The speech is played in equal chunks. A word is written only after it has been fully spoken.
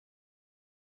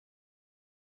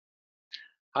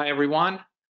Hi, everyone.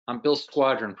 I'm Bill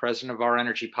Squadron, President of Our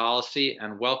Energy Policy,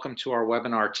 and welcome to our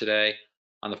webinar today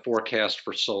on the forecast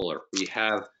for solar. We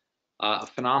have a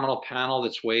phenomenal panel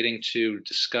that's waiting to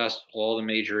discuss all the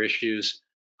major issues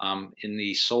in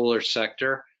the solar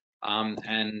sector.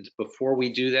 And before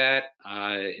we do that,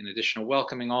 in addition to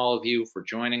welcoming all of you for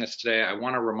joining us today, I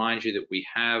want to remind you that we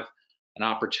have an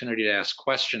opportunity to ask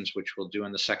questions, which we'll do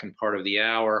in the second part of the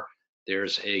hour.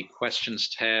 There's a questions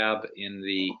tab in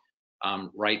the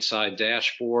right side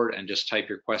dashboard, and just type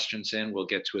your questions in. We'll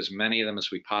get to as many of them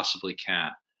as we possibly can.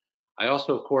 I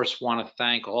also, of course, want to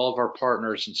thank all of our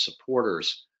partners and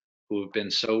supporters who have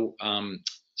been so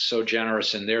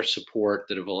generous in their support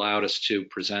that have allowed us to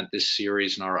present this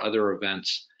series and our other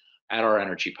events at Our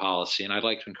Energy Policy. And I'd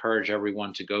like to encourage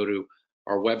everyone to go to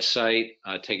our website,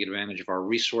 take advantage of our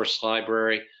resource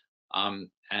library,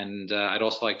 and I'd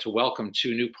also like to welcome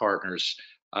two new partners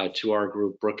to our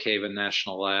group, Brookhaven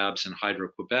National Labs and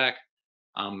Hydro-Quebec.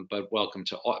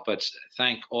 But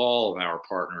thank all of our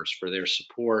partners for their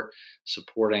support,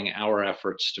 supporting our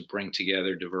efforts to bring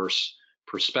together diverse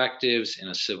perspectives in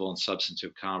a civil and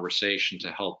substantive conversation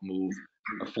to help move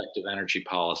effective energy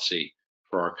policy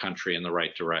for our country in the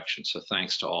right direction. So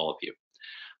thanks to all of you.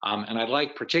 And I'd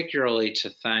like particularly to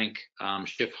thank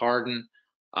Schiff Harden,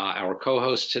 our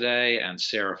co-host today, and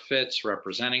Sarah Fitz,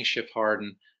 representing Schiff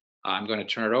Harden. I'm going to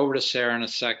turn it over to Sarah in a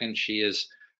second. She is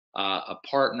a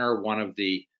partner, one of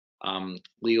the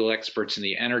legal experts in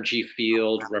the energy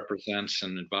field, represents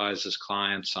and advises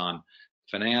clients on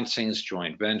financings,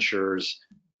 joint ventures,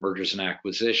 mergers and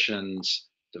acquisitions,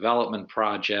 development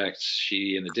projects.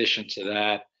 She, in addition to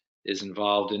that, is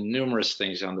involved in numerous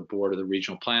things on the board of the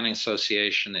Regional Planning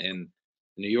Association in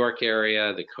the New York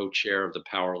area, the co-chair of the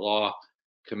Power Law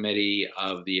Committee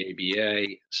of the ABA.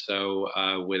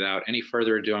 So without any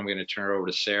further ado, I'm going to turn it over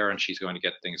to Sarah, and she's going to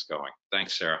get things going.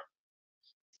 Thanks, Sarah.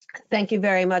 Thank you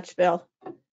very much, Bill.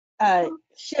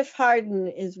 Schiff Harden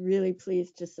is really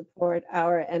pleased to support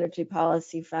our Energy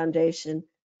Policy Foundation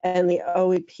and the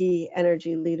OEP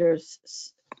Energy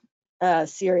Leaders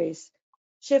series.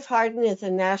 Schiff Harden is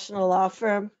a national law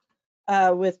firm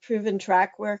with proven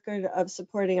track record of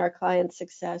supporting our clients'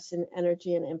 success in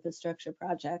energy and infrastructure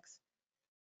projects.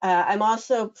 I'm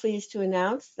also pleased to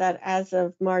announce that as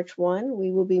of March 1,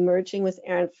 we will be merging with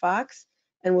Arent Fox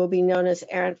and will be known as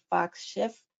Arent Fox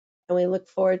Schiff. And we look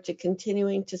forward to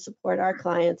continuing to support our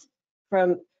clients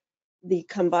from the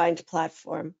combined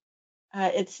platform.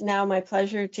 It's now my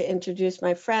pleasure to introduce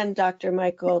my friend, Dr.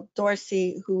 Michael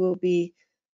Dorsey, who will be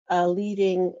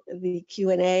leading the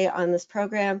Q&A on this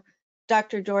program.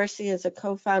 Dr. Dorsey is a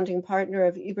co-founding partner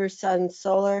of Ibersun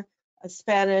Solar, a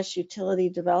Spanish utility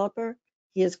developer.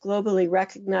 He is globally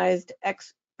recognized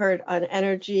expert on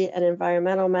energy and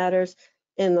environmental matters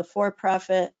in the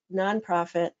for-profit,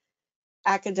 nonprofit,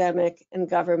 academic, and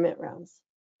government realms.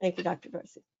 Thank you, Dr.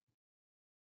 Dorsey.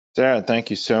 Sarah, thank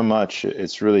you so much.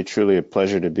 It's really, truly a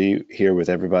pleasure to be here with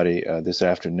everybody this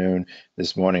afternoon,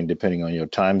 this morning, depending on your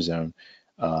time zone.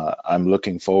 I'm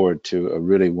looking forward to a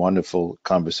really wonderful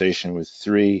conversation with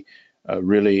three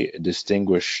really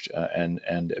distinguished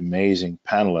and amazing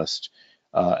panelists.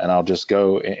 And I'll just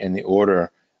go in the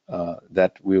order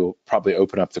that we'll probably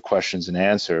open up the questions and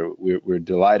answer. We're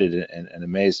delighted and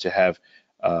amazed to have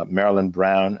Marilyn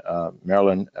Brown.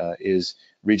 Marilyn is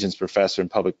Regents Professor in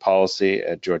Public Policy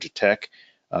at Georgia Tech.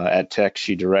 At Tech,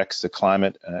 she directs the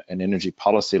Climate and Energy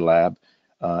Policy Lab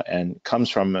and comes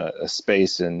from a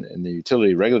space in the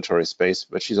utility regulatory space,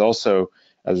 but she's also,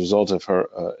 as a result of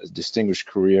her distinguished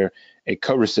career, a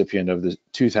co-recipient of the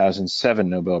 2007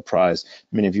 Nobel Prize.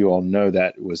 Many of you all know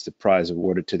that was the prize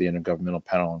awarded to the Intergovernmental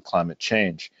Panel on Climate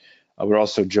Change. We're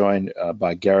also joined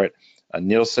by Garrett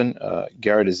Nielsen.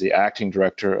 Garrett is the acting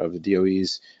director of the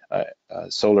DOE's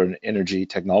Solar and Energy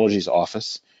Technologies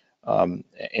Office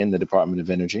in the Department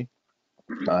of Energy.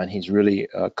 And he's really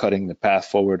cutting the path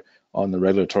forward on the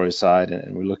regulatory side,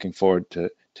 and we're looking forward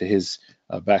to his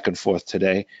back and forth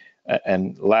today.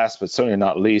 And last but certainly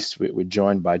not least, we're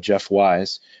joined by Jeff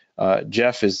Wise.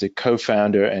 Jeff is the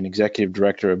co-founder and executive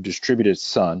director of Distributed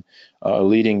Sun, a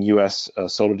leading U.S.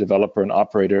 solar developer and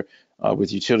operator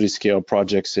with utility scale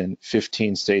projects in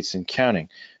 15 states and counting.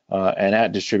 And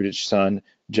at Distributed Sun,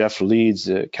 Jeff leads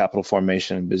capital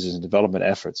formation and business development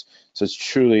efforts. So it's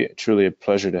truly a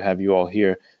pleasure to have you all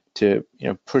here to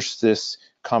push this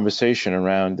conversation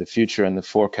around the future and the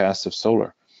forecast of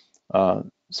solar.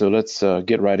 So let's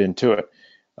get right into it.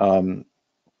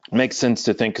 Makes sense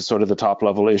to think of sort of the top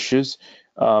level issues.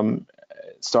 Let's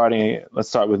start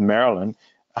with Marilyn.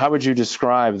 How would you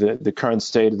describe the current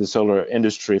state of the solar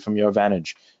industry from your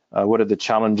vantage? What are the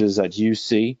challenges that you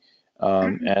see?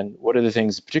 And what are the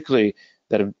things particularly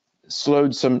that have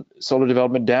slowed some solar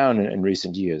development down in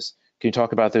recent years. Can you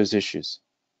talk about those issues?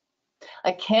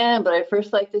 I can, but I'd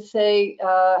first like to say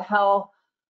how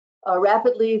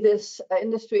rapidly this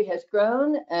industry has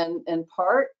grown, and in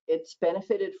part it's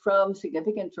benefited from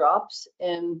significant drops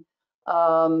in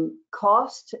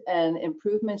cost and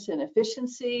improvements in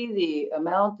efficiency. The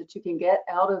amount that you can get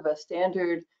out of a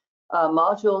standard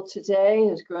module today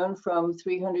has grown from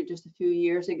 300 just a few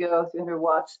years ago, 300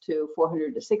 watts to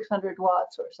 400 to 600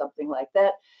 watts or something like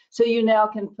that. So you now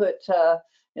can put,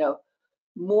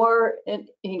 more, and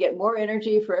you can get more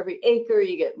energy for every acre,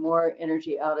 you get more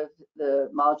energy out of the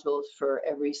modules for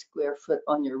every square foot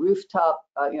on your rooftop.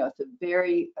 It's a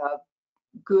very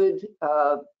good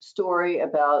story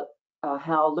about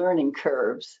how learning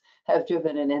curves have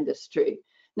driven an industry.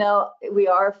 Now,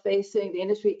 the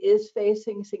industry is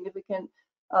facing significant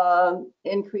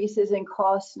increases in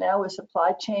costs now with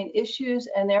supply chain issues,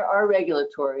 and there are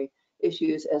regulatory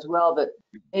issues as well, but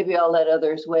maybe I'll let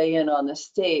others weigh in on the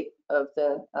state of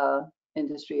the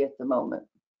industry at the moment.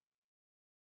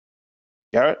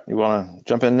 Garrett, you want to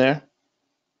jump in there?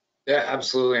 Yeah,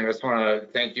 absolutely. And I just want to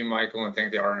thank you, Michael, and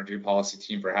thank the Our Energy Policy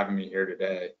team for having me here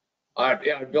today.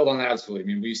 Yeah, I build on that absolutely.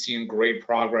 I mean, we've seen great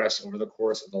progress over the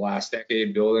course of the last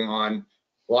decade, building on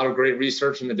a lot of great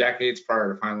research in the decades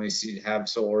prior to finally have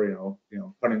solar,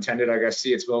 pun intended, I guess,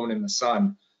 see its moment in the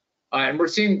sun. And we're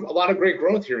seeing a lot of great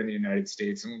growth here in the United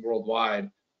States and worldwide.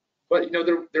 But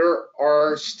there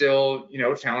are still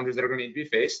challenges that are going to need to be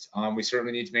faced. We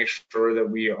certainly need to make sure that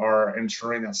we are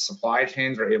ensuring that supply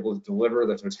chains are able to deliver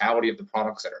the totality of the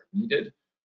products that are needed.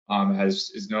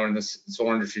 As is known in the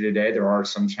solar industry today, there are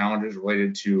some challenges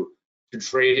related to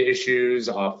trade issues,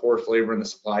 forced labor in the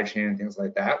supply chain, and things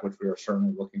like that, which we are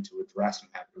certainly looking to address and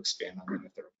happy to expand on them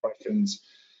if there are questions.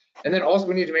 And then also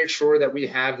we need to make sure that we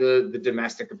have the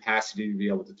domestic capacity to be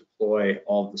able to deploy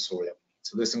all of the solar that we need.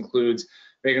 So this includes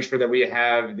making sure that we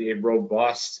have the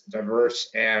robust, diverse,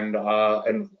 and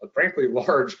frankly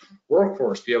large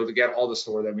workforce to be able to get all the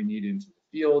solar that we need into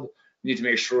the field. We need to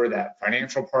make sure that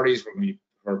financial parties, when we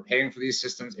are paying for these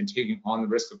systems and taking on the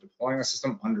risk of deploying a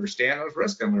system, understand those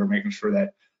risks, and we're making sure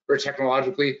that we're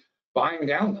technologically buying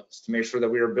down those to make sure that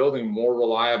we are building more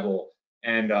reliable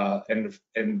and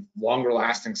longer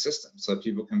lasting systems so that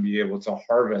people can be able to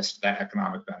harvest that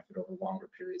economic benefit over longer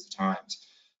periods of times.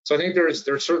 So I think there's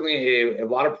certainly a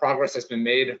lot of progress that's been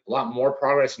made. A lot more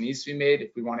progress needs to be made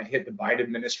if we want to hit the Biden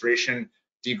administration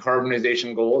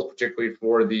decarbonization goals, particularly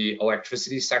for the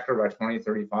electricity sector by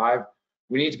 2035.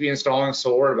 We need to be installing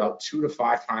solar about 2 to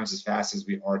 5 times as fast as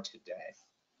we are today.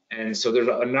 And so there's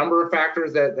a number of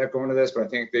factors that go into this, but I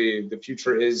think the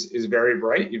future is very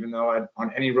bright, even though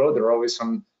on any road there are always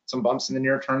some bumps in the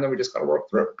near term that we just got to work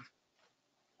through.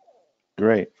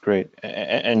 Great.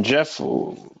 And Jeff,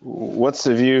 what's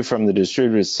the view from the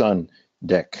distributed sun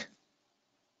deck?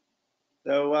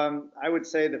 So I would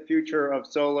say the future of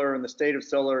solar and the state of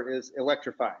solar is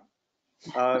electrifying.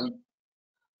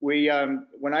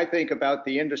 When I think about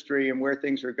the industry and where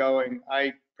things are going,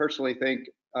 I personally think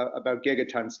about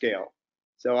gigaton scale.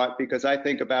 So because I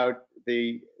think about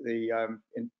the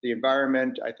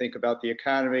environment, I think about the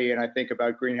economy, and I think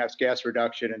about greenhouse gas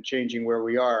reduction and changing where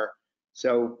we are.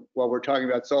 So while we're talking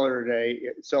about solar today,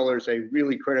 solar is a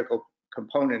really critical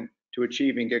component to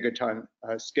achieving gigaton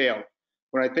scale.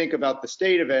 When I think about the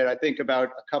state of it, I think about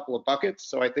a couple of buckets.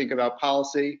 So I think about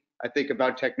policy, I think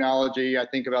about technology, I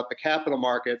think about the capital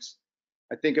markets,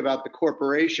 I think about the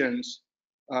corporations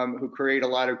who create a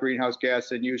lot of greenhouse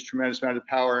gas and use tremendous amount of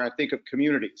power, and I think of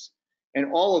communities.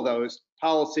 And all of those,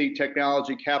 policy,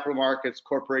 technology, capital markets,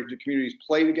 corporations, and communities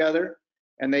play together,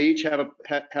 and they each have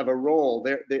a role.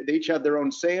 They each have their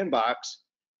own sandbox.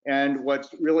 And what's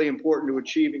really important to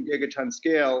achieving gigaton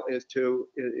scale is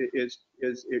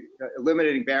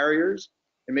eliminating barriers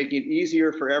and making it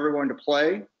easier for everyone to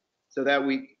play, so that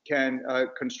we can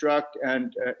construct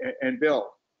and build.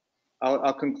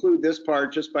 I'll conclude this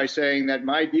part just by saying that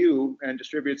my view and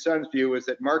Distributed Sun's view is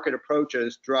that market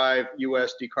approaches drive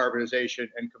U.S. decarbonization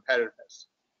and competitiveness,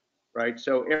 right?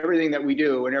 So everything that we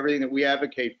do and everything that we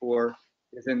advocate for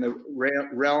is in the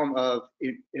realm of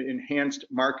enhanced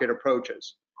market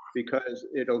approaches, because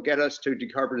it'll get us to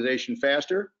decarbonization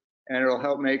faster, and it'll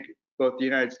help make both the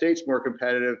United States more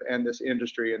competitive and this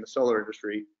industry and the solar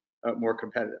industry more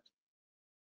competitive.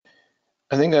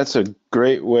 I think that's a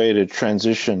great way to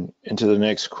transition into the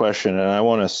next question, and I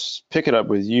want to pick it up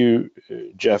with you,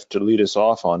 Jeff, to lead us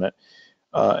off on it.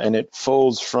 And it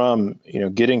folds from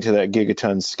getting to that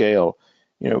gigaton scale.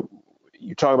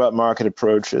 You talk about market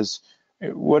approaches.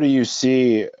 What do you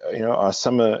see? Are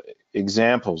some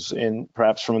examples in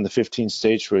perhaps from the 15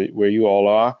 states where you all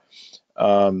are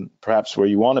perhaps where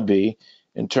you want to be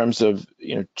in terms of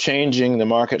changing the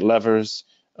market levers,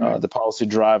 the policy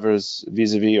drivers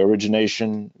vis-a-vis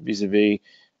origination, vis-a-vis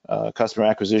customer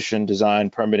acquisition, design,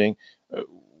 permitting.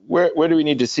 Where do we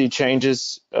need to see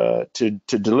changes to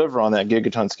deliver on that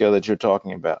gigaton scale that you're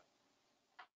talking about?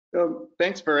 So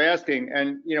thanks for asking.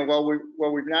 And while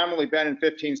we've nominally been in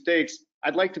 15 states,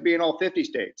 I'd like to be in all 50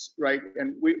 states, right?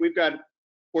 And we've got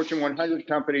Fortune 100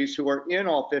 companies who are in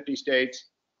all 50 states,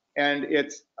 and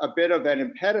it's a bit of an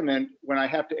impediment when I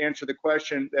have to answer the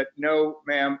question that no,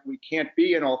 ma'am, we can't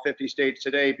be in all 50 states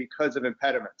today because of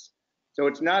impediments. So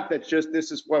it's not that just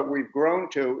this is what we've grown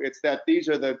to, it's that these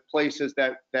are the places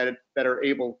that are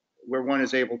able, where one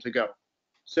is able to go.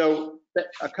 So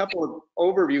a couple of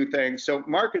overview things. So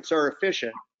markets are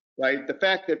efficient, right? The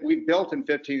fact that we've built in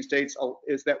 15 states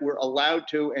is that we're allowed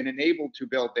to and enabled to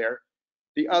build there.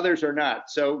 The others are not.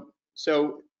 So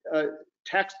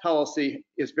tax policy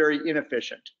is very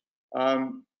inefficient.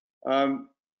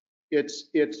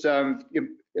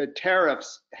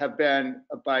 Tariffs have been,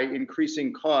 by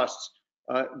increasing costs,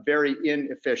 very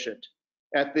inefficient.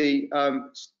 At the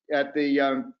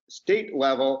state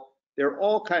level, they're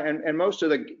all and most of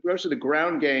the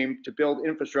ground game to build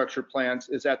infrastructure plans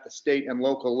is at the state and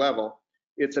local level.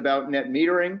 It's about net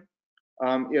metering.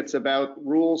 It's about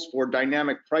rules for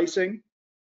dynamic pricing.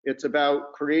 It's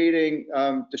about creating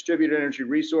distributed energy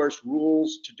resource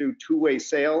rules to do two-way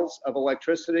sales of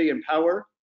electricity and power.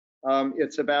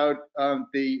 It's about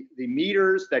the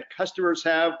meters that customers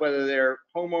have, whether they're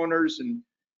homeowners and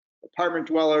apartment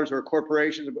dwellers or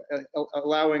corporations,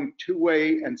 allowing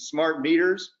two-way and smart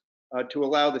meters to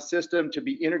allow the system to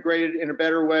be integrated in a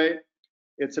better way.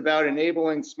 It's about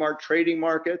enabling smart trading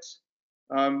markets.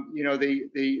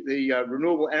 The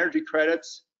renewable energy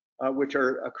credits, which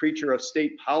are a creature of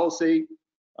state policy,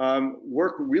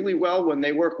 work really well when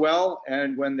they work well,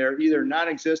 and when they're either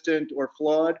non-existent or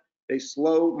flawed, they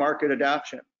slow market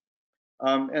adoption.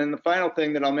 And the final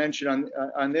thing that I'll mention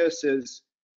on this is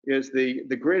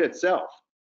the grid itself,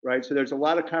 right? So there's a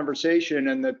lot of conversation,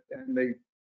 and the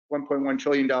 $1.1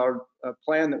 trillion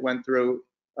plan that went through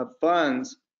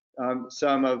funds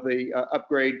some of the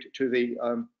upgrade to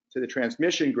the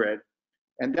transmission grid,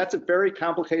 and that's a very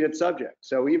complicated subject.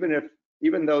 So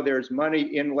even though there's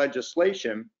money in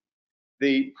legislation,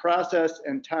 the process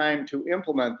and time to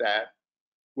implement that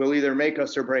will either make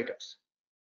us or break us,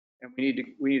 and we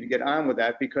need to get on with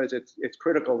that because it's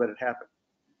critical that it happen.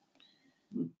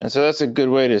 And so that's a good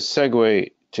way to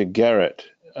segue to Garrett.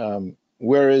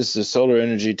 Where is the Solar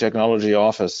Energy Technology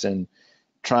Office in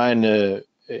trying to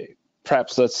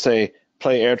perhaps, let's say,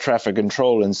 play air traffic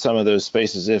control in some of those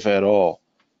spaces, if at all?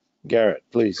 Garrett,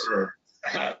 please. Sure.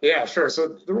 Yeah, sure.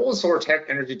 So the role of Solar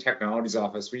Energy Technologies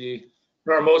Office, we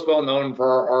are most well known for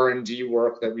our R&D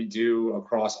work that we do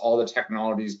across all the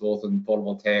technologies, both in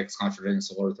photovoltaics, concentrating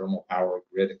solar, thermal power,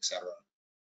 grid, et cetera.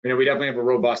 We definitely have a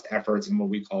robust efforts in what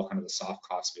we call kind of the soft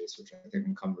cost space, which I think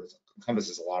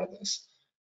encompasses a lot of this.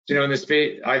 In this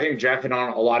space, I think Jeff hit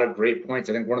on a lot of great points.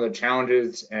 I think one of the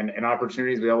challenges and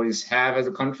opportunities we always have as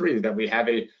a country is that we have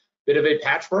a bit of a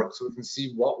patchwork, so we can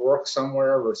see what works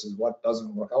somewhere versus what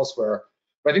doesn't work elsewhere.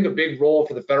 But I think a big role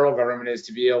for the federal government is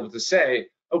to be able to say,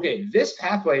 okay, this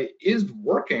pathway is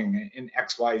working in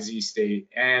XYZ state,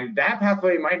 and that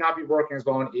pathway might not be working as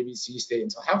well in ABC state.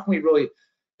 And so how can we really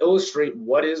illustrate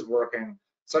what is working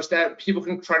such that people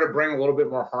can try to bring a little bit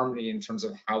more harmony in terms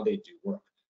of how they do work?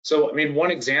 So,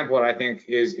 one example that I think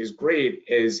is great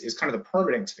is kind of the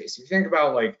permitting space. If you think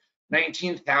about like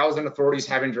 19,000 authorities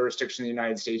having jurisdiction in the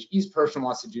United States, each person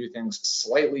wants to do things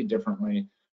slightly differently,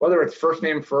 whether it's first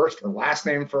name first or last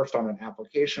name first on an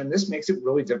application. This makes it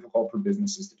really difficult for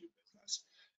businesses to do business.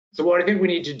 So what I think we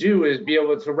need to do is be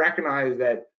able to recognize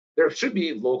that there should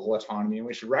be local autonomy, and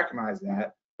we should recognize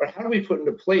that. But how do we put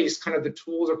into place kind of the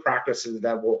tools or practices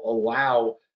that will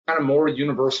allow kind of more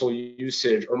universal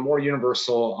usage or more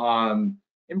universal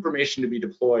information to be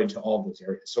deployed to all of those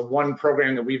areas? So one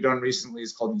program that we've done recently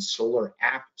is called the Solar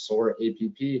App, Solar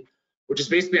APP, which is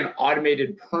basically an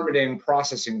automated permitting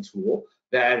processing tool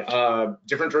that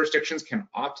different jurisdictions can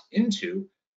opt into,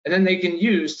 and then they can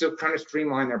use to kind of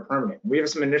streamline their permitting. We have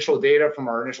some initial data from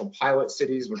our initial pilot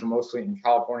cities, which are mostly in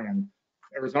California and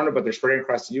Arizona, but they're spreading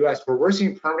across the US, where we're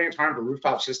seeing permitting time for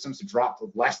rooftop systems to drop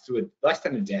to less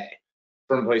than a day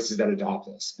from places that adopt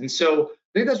this. And so I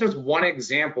think that's just one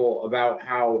example about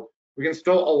how we can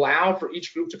still allow for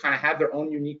each group to kind of have their own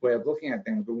unique way of looking at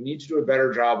things, but we need to do a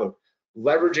better job of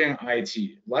leveraging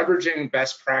IT, leveraging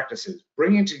best practices,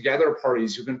 bringing together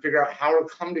parties who can figure out how to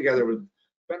come together with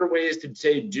better ways to,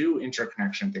 say, do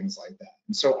interconnection, things like that.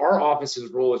 And so our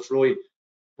office's role is really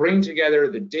bring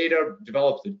together the data,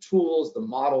 develop the tools, the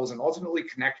models, and ultimately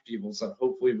connect people so that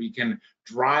hopefully we can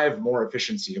drive more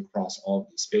efficiency across all of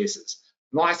these spaces.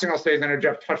 And the last thing I'll say is, I know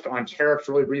Jeff touched on tariffs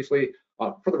really briefly.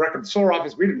 For the record, the Solar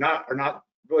Office, we are not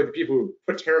really the people who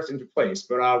put tariffs into place,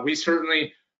 but we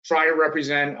certainly try to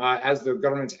represent, as the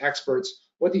government's experts,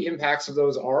 what the impacts of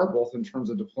those are, both in terms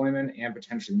of deployment and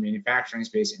potentially manufacturing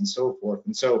space and so forth.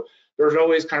 And so there's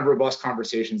always kind of robust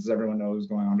conversations, as everyone knows,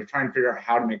 going on to try and figure out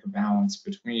how to make a balance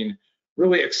between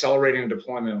really accelerating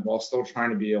deployment while still trying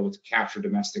to be able to capture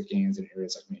domestic gains in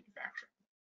areas like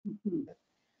manufacturing.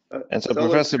 And so, Solar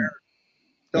Professor,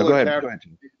 tariffs, go ahead.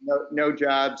 no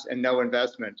jobs and no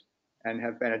investment, and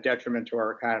have been a detriment to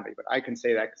our economy. But I can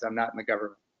say that because I'm not in the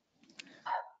government.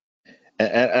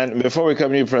 And before we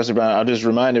come to you, Professor Brown, I'll just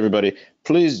remind everybody,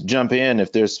 please jump in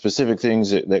if there's specific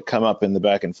things that come up in the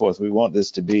back and forth. We want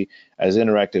this to be as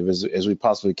interactive as we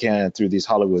possibly can through these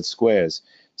Hollywood squares.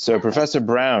 So, Professor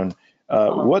Brown,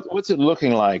 what's it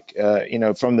looking like,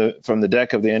 from the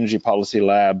deck of the Energy Policy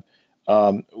Lab,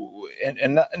 and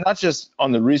not just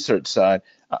on the research side.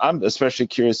 I'm especially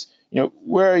curious,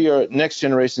 where are your next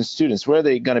generation students? Where are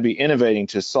they going to be innovating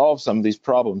to solve some of these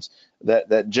problems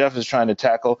that Jeff is trying to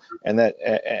tackle, and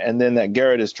then that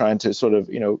Garrett is trying to sort of,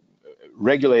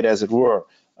 regulate, as it were?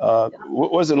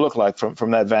 What does it look like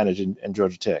from that vantage in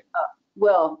Georgia Tech?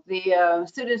 Well, the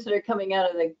students that are coming out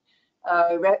of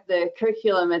the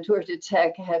curriculum at Georgia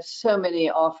Tech have so many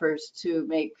offers to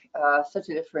make such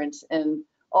a difference in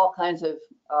all kinds of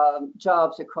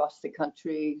jobs across the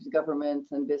country, government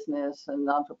and business and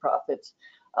non-for-profits.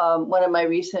 One of my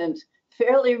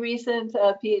fairly recent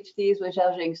PhDs was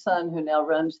Xiaojing Sun, who now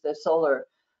runs the solar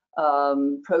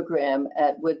program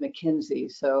at Wood Mackenzie.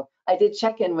 So I did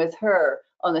check in with her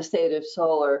on the state of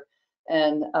solar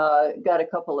and got a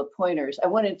couple of pointers. I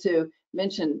wanted to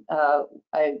mention,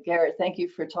 Garrett, thank you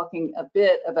for talking a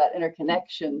bit about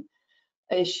interconnection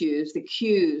issues, the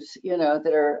queues,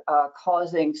 that are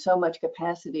causing so much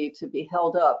capacity to be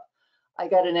held up. I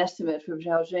got an estimate from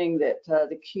Xiaojing that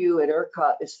the queue at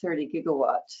ERCOT is 30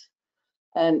 gigawatts.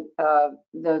 And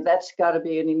that's got to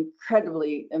be an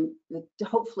incredibly,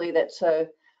 hopefully that's a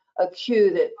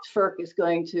queue that FERC is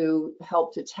going to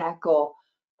help to tackle.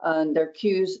 And there are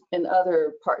queues in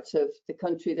other parts of the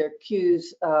country. There are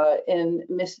queues in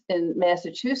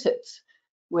Massachusetts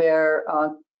where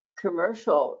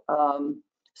commercial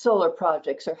solar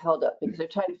projects are held up because they're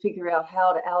trying to figure out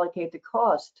how to allocate the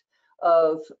cost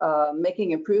of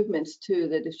making improvements to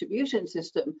the distribution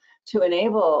system to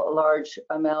enable a large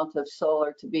amount of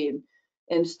solar to be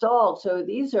installed. So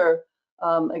these are,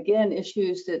 again,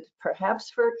 issues that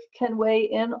perhaps FERC can weigh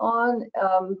in on.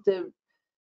 The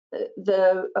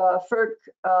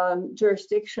FERC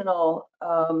jurisdictional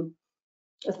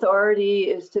authority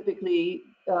is typically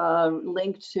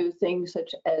linked to things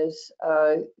such as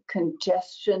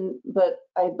congestion, but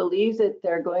I believe that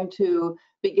they're going to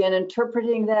begin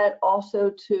interpreting that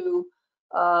also to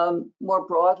more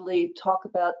broadly talk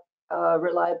about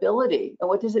reliability. And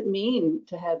what does it mean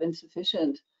to have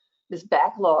this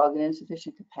backlog and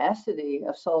insufficient capacity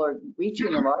of solar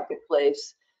reaching the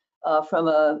marketplace from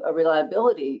a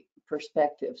reliability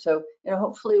perspective? So,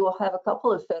 hopefully we'll have a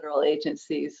couple of federal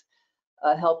agencies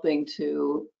helping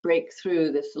to break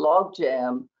through this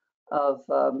logjam of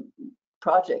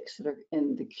projects that are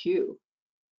in the queue.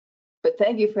 But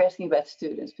thank you for asking about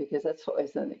students, because that's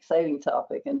always an exciting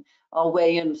topic, and I'll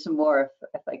weigh in some more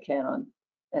if I can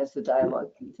as the dialogue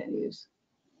continues.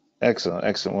 Excellent,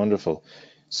 wonderful.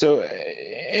 So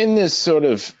in this sort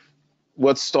of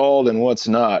what's stalled and what's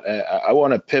not, I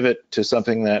want to pivot to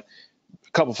something that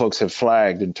a couple folks have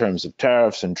flagged in terms of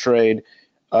tariffs and trade.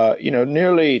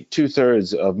 Nearly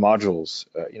 2/3 of modules,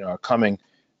 are coming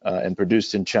and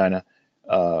produced in China.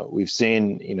 We've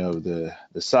seen, the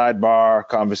sidebar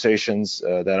conversations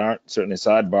that aren't certainly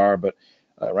sidebar, but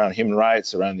around human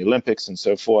rights, around the Olympics, and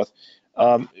so forth.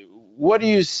 What do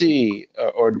you see,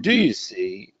 or do you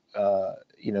see,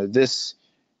 this,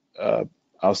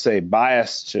 I'll say,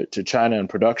 bias to China in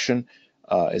production?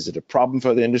 Is it a problem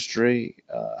for the industry?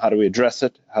 How do we address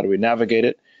it? How do we navigate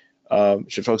it?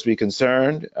 Should folks be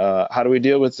concerned? How do we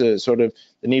deal with the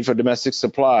need for domestic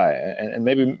supply? And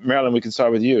maybe, Marilyn, we can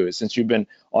start with you, since you've been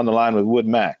on the line with Wood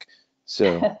Mac.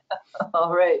 So,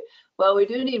 all right. Well, we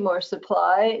do need more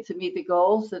supply to meet the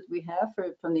goals that we have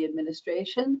from the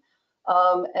administration.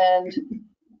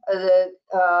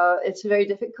 It's very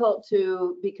difficult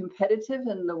to be competitive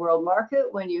in the world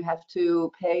market when you have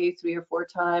to pay 3 or 4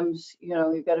 times,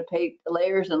 you've got to pay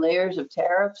layers and layers of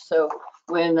tariffs. So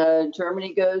when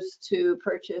Germany goes to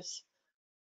purchase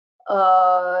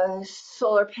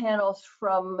solar panels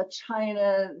from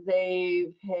China, they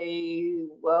pay,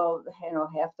 well,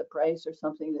 half the price or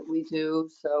something that we do.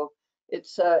 So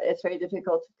it's very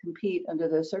difficult to compete under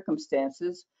those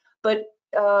circumstances. But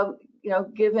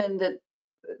given that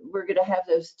we're going to have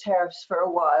those tariffs for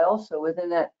a while, so within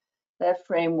that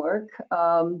framework,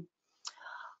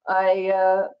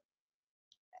 I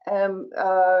am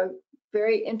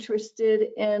very interested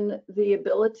in the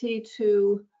ability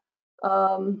to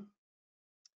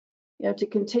to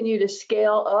continue to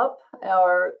scale up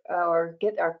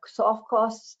get our soft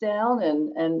costs down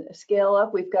and scale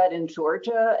up. We've got in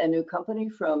Georgia a new company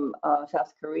from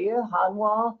South Korea,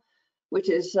 Hanwha, which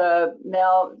is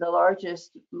now the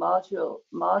largest module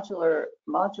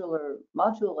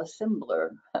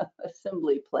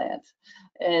assembly plant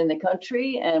in the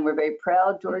country, and we're very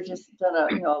proud. Georgia's done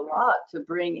a lot to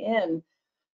bring in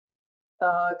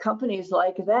companies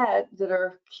like that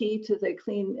are key to the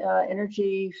clean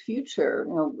energy future,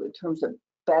 in terms of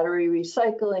battery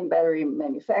recycling, battery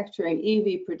manufacturing,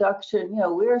 EV production.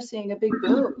 We're seeing a big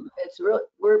boom. It's real.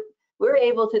 We're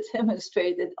able to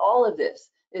demonstrate that all of this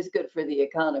is good for the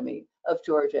economy of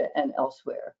Georgia and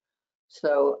elsewhere.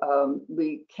 So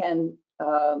we can,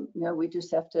 we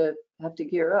just have to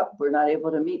gear up. We're not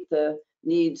able to meet the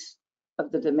needs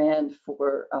of the demand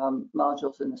for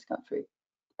modules in this country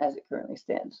as it currently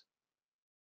stands.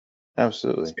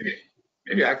 Absolutely.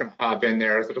 Maybe I can hop in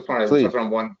there. So I just want to touch on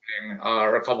one thing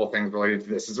or a couple of things related to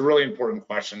this. It's a really important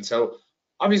question. So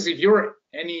obviously, if you're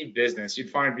any business,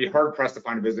 you'd be hard pressed to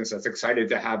find a business that's excited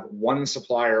to have one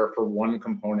supplier for one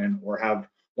component or have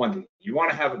one thing. You want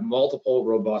to have multiple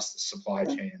robust supply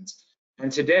chains.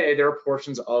 And today, there are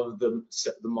portions of the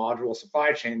module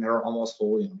supply chain that are almost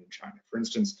wholly owned in China. For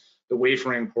instance, the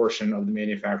wafering portion of the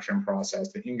manufacturing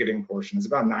process, the ingoting portion, is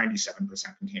about 97% contained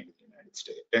in the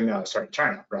United States,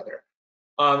 China rather.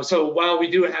 So while we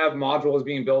do have modules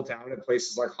being built out at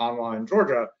places like Hanwha in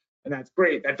Georgia, and that's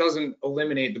great, that doesn't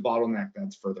eliminate the bottleneck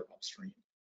that's further upstream.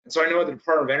 And so I know at the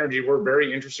Department of Energy, we're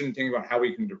very interested in thinking about how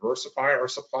we can diversify our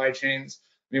supply chains.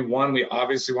 I mean, one, we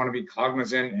obviously want to be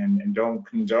cognizant and don't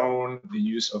condone the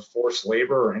use of forced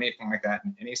labor or anything like that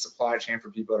in any supply chain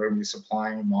for people that are going to be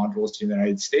supplying modules to the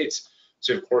United States.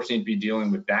 So of course, we need to be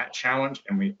dealing with that challenge,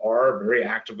 and we are very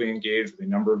actively engaged with a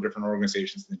number of different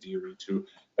organizations in the DOE to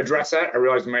address that. I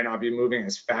realize we might not be moving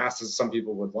as fast as some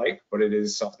people would like, but it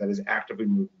is stuff that is actively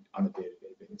moving on a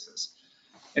day-to-day basis.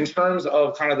 In terms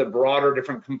of kind of the broader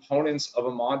different components of a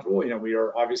module, we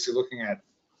are obviously looking at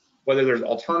whether there's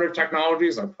alternative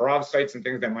technologies like perovskites and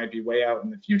things that might be way out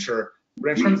in the future.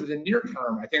 But in terms of the near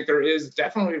term, I think there is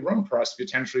definitely room for us to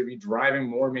potentially be driving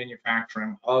more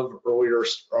manufacturing of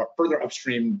further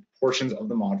upstream portions of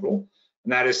the module.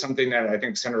 And that is something that I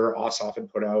think Senator Ossoff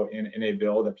had put out in a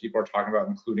bill that people are talking about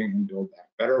including in Build Back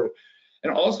Better.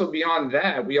 And also beyond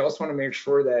that, we also want to make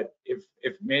sure that if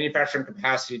manufacturing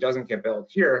capacity doesn't get built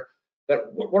here,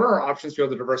 that what are our options to be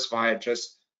able to diversify it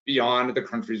just beyond the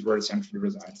countries where it essentially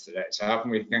resides today? So how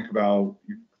can we think about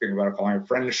calling it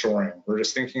friend shoring? We're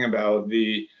just thinking about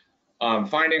the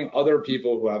finding other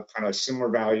people who have kind of similar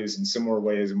values in similar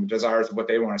ways and desires of what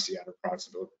they want to see out of products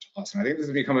delivered to us. And I think this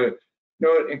has become a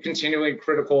continually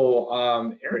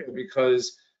critical area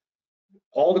because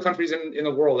all the countries in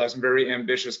the world have some very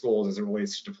ambitious goals as it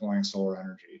relates to deploying solar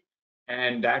energy.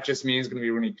 And that just means going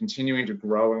to be continuing to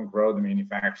grow the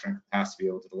manufacturing capacity to be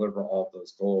able to deliver all of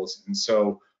those goals. And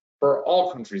so for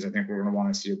all countries, I think we're going to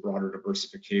want to see a broader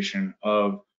diversification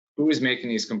of who is making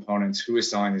these components, who is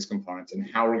selling these components, and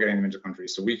how we're getting them into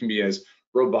countries so we can be as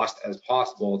robust as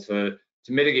possible to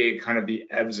mitigate kind of the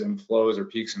ebbs and flows or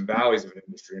peaks and valleys of an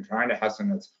industry and trying to have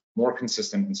something that's more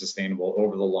consistent and sustainable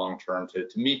over the long term to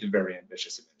meet the very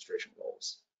ambitious administration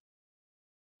goals.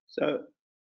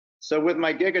 So with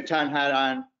my gigaton hat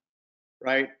on,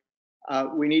 right,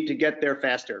 we need to get there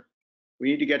faster. We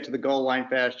need to get to the goal line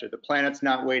faster. The planet's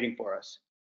not waiting for us.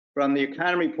 From the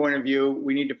economy point of view,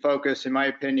 we need to focus, in my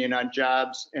opinion, on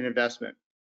jobs and investment.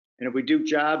 And if we do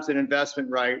jobs and investment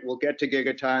right, we'll get to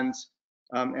gigatons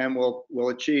and we'll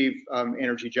achieve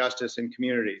energy justice in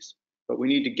communities. But we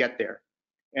need to get there.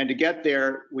 And to get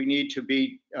there, we need to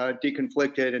be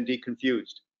deconflicted and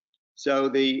deconfused. So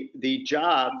the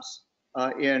jobs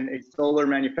in a solar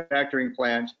manufacturing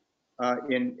plant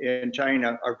in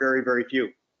China are very, very few.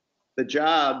 The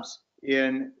jobs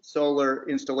in solar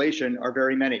installation are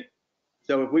very many.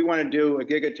 So if we want to do a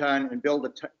gigaton and build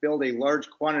a large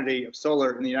quantity of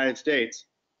solar in the United States,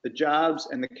 the jobs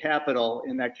and the capital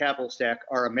in that capital stack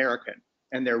are American,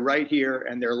 and they're right here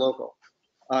and they're local.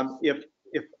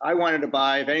 If I wanted to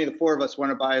buy, if any of the four of us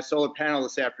want to buy a solar panel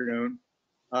this afternoon,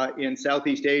 in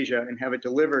Southeast Asia and have it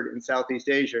delivered in Southeast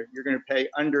Asia, you're going to pay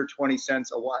under 20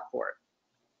 cents a watt for it.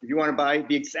 If you want to buy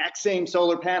the exact same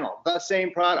solar panel, the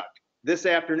same product this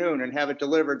afternoon and have it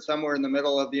delivered somewhere in the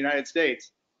middle of the United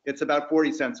States, it's about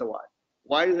 40 cents a watt.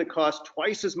 Why does it cost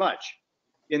twice as much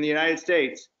in the United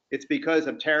States? It's because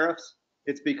of tariffs.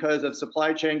 It's because of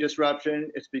supply chain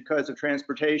disruption. It's because of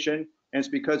transportation, and it's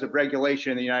because of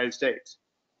regulation in the United States.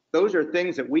 Those are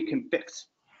things that we can fix.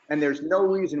 And there's no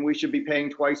reason we should be paying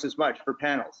twice as much for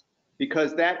panels,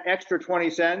 because that extra 20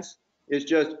 cents is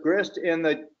just grist in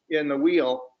the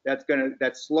wheel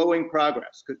that's slowing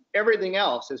progress. Because everything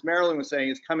else, as Marilyn was saying,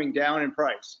 is coming down in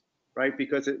price, right?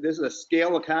 Because this is a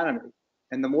scale economy.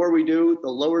 And the more we do, the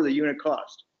lower the unit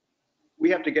cost.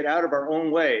 We have to get out of our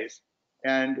own ways.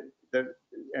 And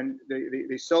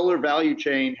the solar value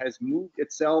chain has moved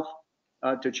itself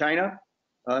to China.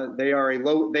 They are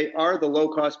the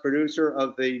low-cost producer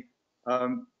of the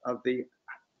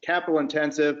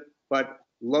capital-intensive but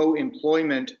low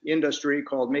employment industry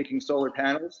called making solar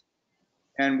panels.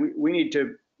 And we need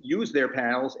to use their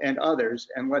panels and others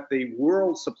and let the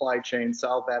world supply chain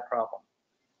solve that problem.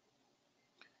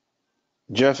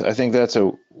 Jeff, I think that's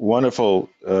a wonderful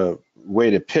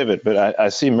way to pivot, but I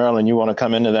see, Marilyn, you want to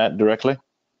come into that directly?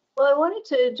 Well, I wanted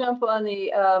to jump on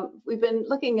we've been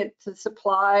looking at the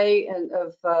supply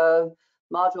of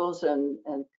modules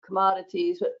and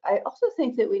commodities, but I also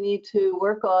think that we need to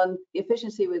work on the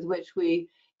efficiency with which we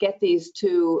get these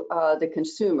to the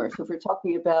consumer. So if we're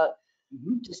talking about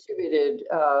distributed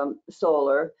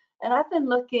solar, and I've been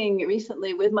looking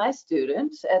recently with my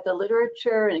students at the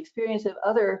literature and experience of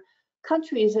other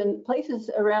countries and places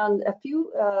around a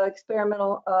few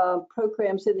experimental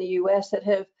programs in the US that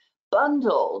have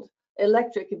bundled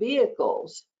electric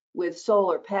vehicles with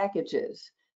solar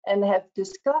packages and have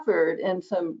discovered in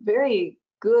some very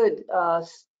good,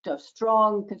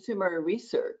 strong consumer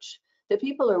research that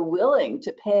people are willing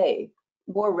to pay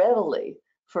more readily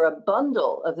for a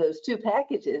bundle of those two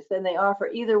packages than they are for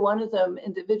either one of them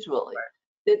individually. Right.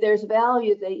 That there's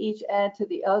value they each add to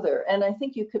the other. And I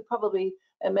think you could probably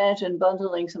imagine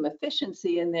bundling some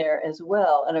efficiency in there as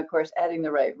well, and of course adding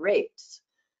the right rates.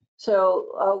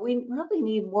 So we really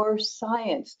need more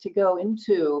science to go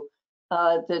into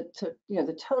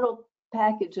the total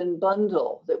package and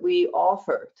bundle that we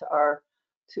offer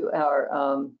to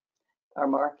our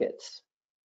markets.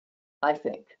 I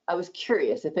think I was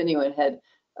curious if anyone had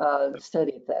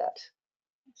studied that.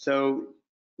 So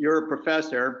you're a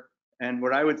professor, and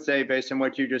what I would say based on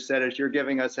what you just said is you're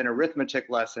giving us an arithmetic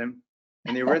lesson,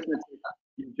 and the arithmetic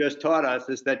you just taught us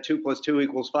is that 2 +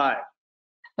 2 = 5.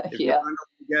 If you bundle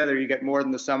them together, you get more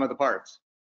than the sum of the parts.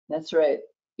 That's right.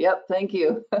 Yep. Thank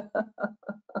you.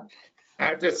 I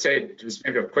have to say, just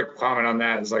maybe a quick comment on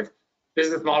that is like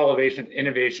business model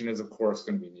innovation is of course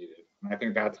going to be needed. And I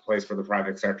think that's a place where the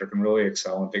private sector can really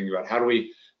excel in thinking about how do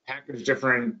we package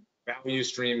different value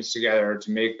streams together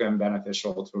to make them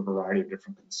beneficial to a variety of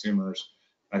different consumers.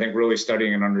 I think really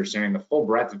studying and understanding the full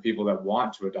breadth of people that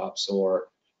want to adopt solar,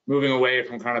 moving away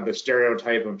from kind of the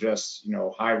stereotype of just,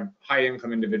 high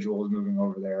income individuals moving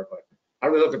over there, but how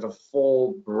do we look at the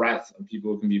full breadth of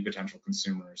people who can be potential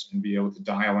consumers and be able to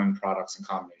dial in products and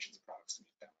combinations of products to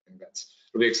meet them? I think that's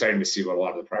really exciting to see what a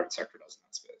lot of the private sector does in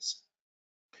that space.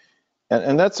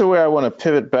 And that's the way I want to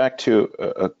pivot back to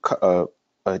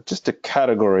just a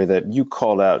category that you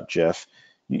called out, Jeff.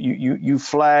 You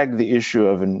flagged the issue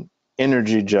of an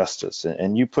energy justice,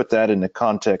 and you put that in the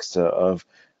context of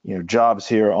jobs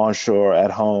here onshore,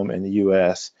 at home in the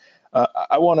U.S.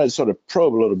 I want to sort of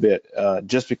probe a little bit,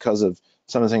 just because of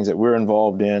some of the things that we're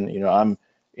involved in. I'm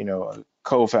a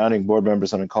co-founding board member of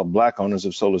something called Black Owners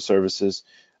of Solar Services,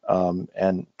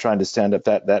 and trying to stand up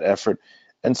that effort.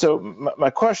 And so my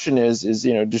question is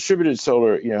distributed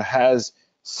solar has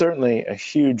certainly a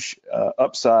huge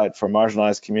upside for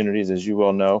marginalized communities, as you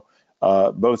well know,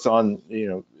 both on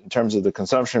in terms of the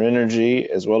consumption of energy,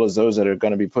 as well as those that are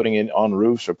going to be putting it on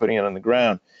roofs or putting it on the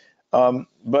ground.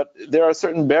 But there are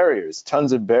certain barriers,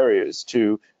 tons of barriers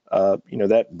to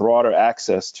that broader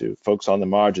access to folks on the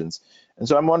margins. And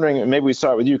so I'm wondering, and maybe we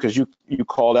start with you because you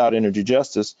called out energy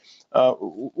justice.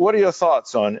 What are your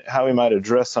thoughts on how we might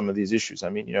address some of these issues? I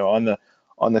mean,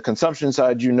 on the consumption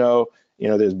side,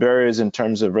 there's barriers in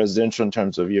terms of residential, in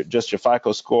terms of just your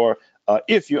FICO score,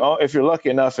 if you're lucky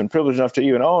enough and privileged enough to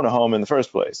even own a home in the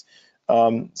first place.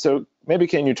 So maybe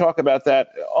can you talk about that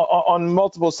on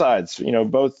multiple sides?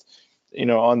 Both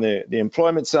on the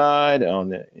employment side, on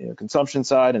the consumption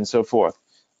side, and so forth.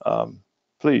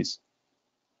 Please.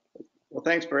 Well,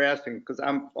 thanks for asking, because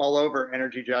I'm all over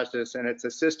energy justice, and it's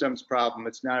a systems problem.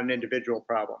 It's not an individual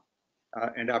problem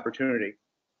and opportunity.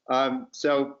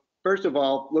 So first of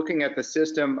all, looking at the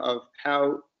system of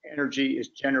how energy is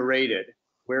generated.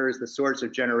 Where is the source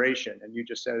of generation? And you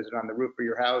just said, is it on the roof of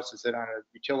your house? Is it on a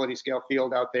utility scale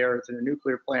field out there? Is it a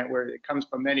nuclear plant where it comes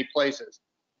from many places?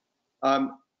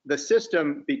 The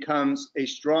system becomes a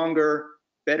stronger,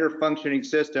 better functioning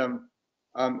system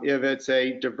if it's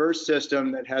a diverse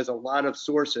system that has a lot of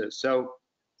sources. So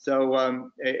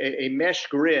a mesh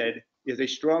grid is a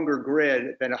stronger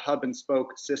grid than a hub and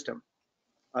spoke system.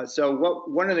 So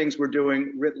one of the things we're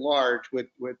doing writ large with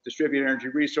distributed energy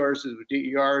resources, with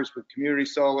DERs, with community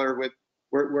solar,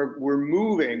 we're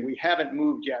moving, we haven't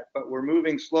moved yet, but we're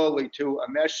moving slowly to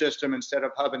a mesh system instead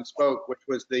of hub and spoke, which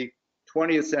was the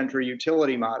 20th century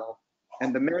utility model.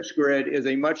 And the mesh grid is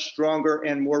a much stronger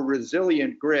and more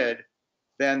resilient grid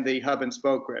than the hub and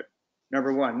spoke grid,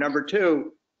 number one. Number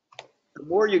two, the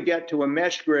more you get to a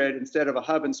mesh grid instead of a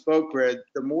hub and spoke grid,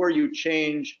 the more you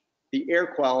change the air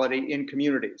quality in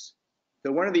communities.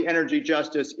 So one of the energy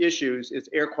justice issues is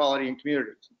air quality in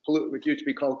communities, which used to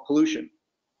be called pollution.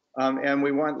 And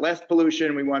we want less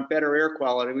pollution, we want better air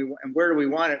quality. And where do we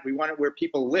want it? We want it where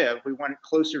people live, we want it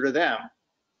closer to them.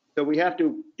 So we have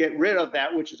to get rid of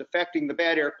that, which is affecting the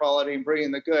bad air quality and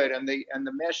bringing the good. And the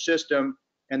mesh system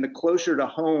and the closer to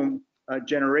home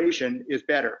generation is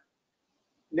better.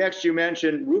 Next, you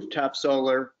mentioned rooftop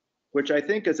solar, which I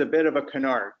think is a bit of a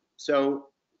canard. So,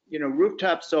 you know,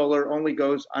 rooftop solar only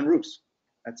goes on roofs.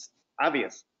 That's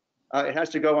obvious. It has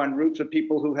to go on roofs of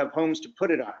people who have homes to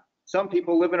put it on. Some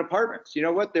people live in apartments. You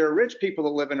know what? There are rich people that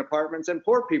live in apartments and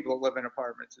poor people that live in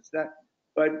apartments. It's that.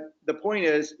 But the point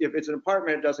is, if it's an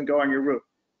apartment, it doesn't go on your roof.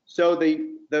 So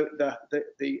the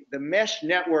mesh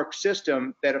network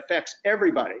system that affects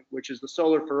everybody, which is the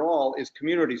solar for all, is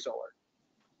community solar.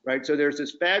 Right, so there's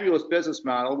this fabulous business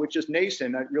model, which is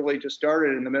nascent. It really just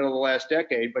started in the middle of the last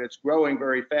decade, but it's growing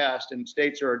very fast, and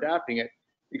states are adopting it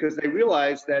because they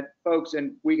realize that folks,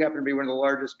 and we happen to be one of the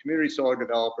largest community solar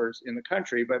developers in the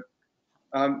country, but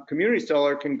community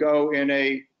solar can go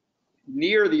in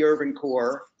near the urban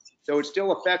core, so it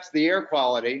still affects the air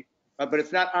quality, but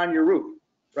it's not on your roof,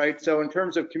 right? So in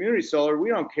terms of community solar, we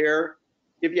don't care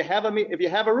if you have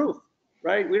a roof.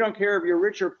 Right? We don't care if you're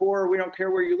rich or poor. We don't care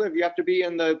where you live. You have to be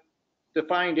in the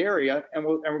defined area, and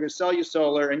we're going to sell you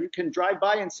solar, and you can drive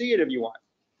by and see it if you want,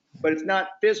 but it's not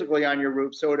physically on your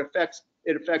roof, so it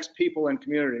affects people and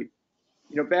community.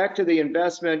 You know, back to the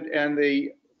investment and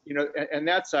and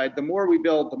that side. The more we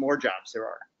build, the more jobs there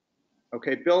are.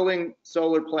 Okay, building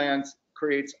solar plants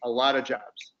creates a lot of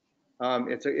jobs.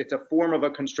 It's a form of a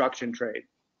construction trade,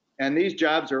 and these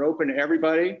jobs are open to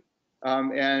everybody.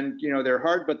 And you know, they're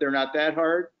hard, but they're not that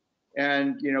hard.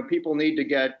 And you know, people need to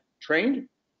get trained.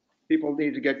 People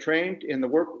need to get trained in the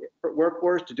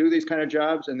workforce to do these kind of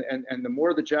jobs. And the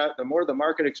more the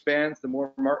market expands, the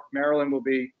more Maryland will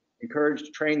be encouraged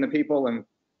to train the people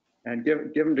and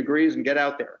give them degrees and get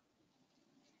out there.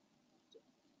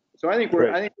 So I think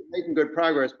we're making good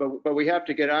progress, but we have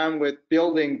to get on with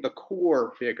building the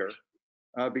core bigger,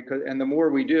 because the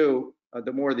more we do,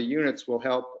 the more the units will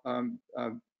help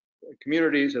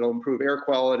communities. It'll improve air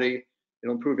quality.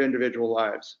 It'll improve individual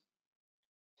lives.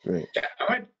 Great. Yeah, I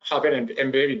might hop in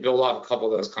and maybe build off a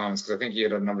couple of those comments, because I think you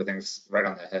hit a number of things right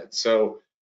on the head. So,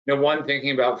 you know, one,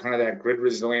 thinking about kind of that grid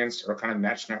resilience or kind of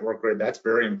mesh network grid, that's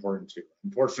very important too.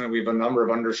 Unfortunately, we have a number of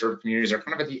underserved communities that are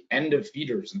kind of at the end of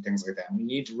feeders and things like that. And we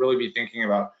need to really be thinking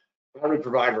about how do we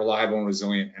provide reliable and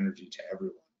resilient energy to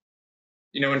everyone.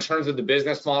 You know, in terms of the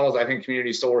business models, I think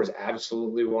community solar is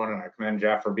absolutely one, and I commend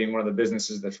Jeff for being one of the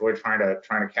businesses that's really trying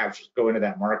to go into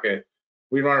that market.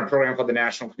 We run a program called the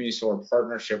National Community Solar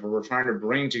Partnership, where we're trying to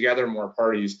bring together more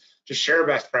parties to share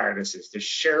best practices, to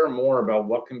share more about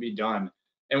what can be done,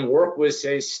 and work with,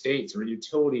 say, states or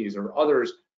utilities or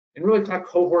others in really kind of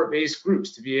cohort-based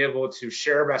groups to be able to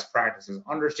share best practices,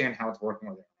 understand how it's working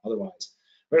with it. Otherwise,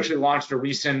 we actually launched a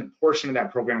recent portion of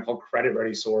that program called Credit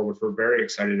Ready Solar, which we're very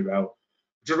excited about,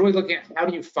 which are really looking at how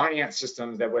do you finance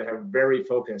systems that would have very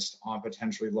focused on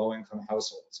potentially low-income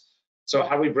households. So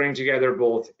how do we bring together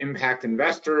both impact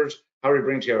investors, how do we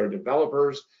bring together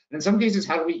developers, and in some cases,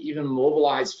 how do we even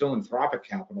mobilize philanthropic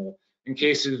capital in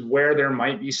cases where there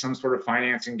might be some sort of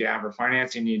financing gap or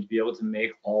financing need to be able to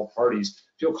make all parties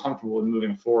feel comfortable with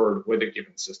moving forward with a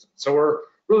given system. So we're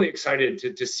really excited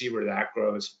to see where that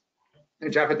grows.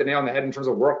 And Jeff hit the nail on the head in terms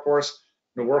of workforce.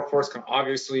 The workforce can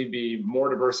obviously be more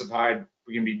diversified.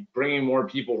 We can be bringing more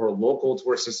people who are local to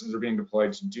where systems are being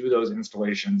deployed to do those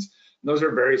installations. And those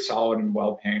are very solid and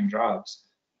well-paying jobs.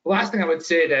 The last thing I would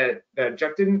say that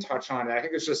Jeff didn't touch on, and I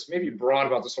think it's just maybe broad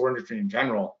about the solar industry in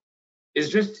general, is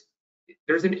just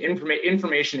there's an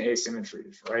information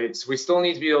asymmetries, right? So we still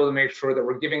need to be able to make sure that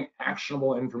we're giving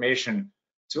actionable information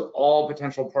to all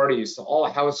potential parties, to all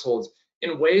households,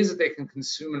 in ways that they can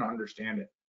consume and understand it.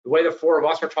 The way the four of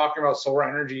us are talking about solar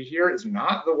energy here is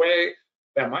not the way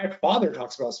that my father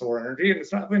talks about solar energy, and it's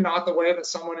definitely not the way that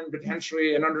someone in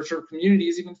potentially an underserved community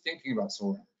is even thinking about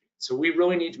solar energy. So we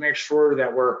really need to make sure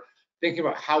that we're thinking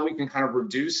about how we can kind of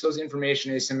reduce those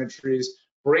information asymmetries,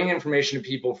 bring information to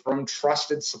people from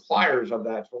trusted suppliers of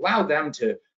that to allow them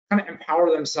to kind of empower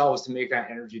themselves to make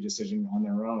that energy decision on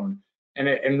their own. And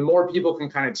the more people can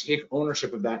kind of take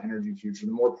ownership of that energy future,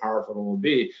 the more powerful it will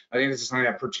be. I think this is something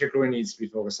that particularly needs to be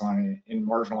focused on in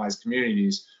marginalized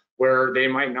communities, where they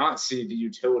might not see the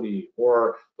utility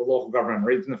or the local government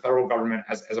or even the federal government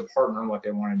as a partner in what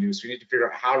they want to do. So we need to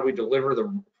figure out how do we deliver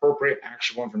the appropriate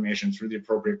actionable information through the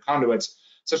appropriate conduits,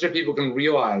 such that people can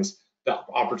realize the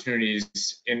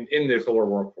opportunities in the solar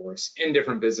workforce, in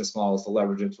different business models to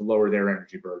leverage it to lower their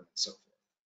energy burden and so forth.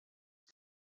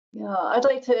 Yeah, I'd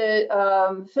like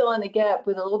to fill in the gap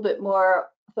with a little bit more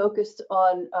focused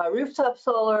on rooftop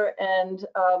solar and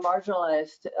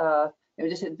marginalized,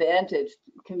 disadvantaged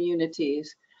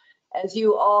communities. As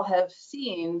you all have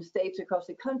seen, states across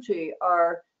the country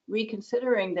are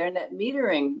reconsidering their net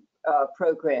metering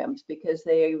programs because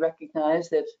they recognize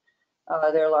that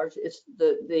they're large. It's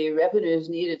the revenues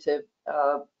needed to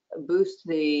boost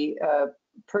the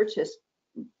purchase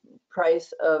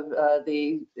price of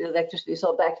the electricity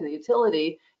sold back to the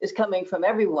utility is coming from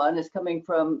everyone, is coming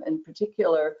from, in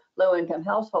particular, low-income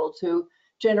households who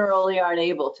generally aren't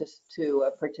able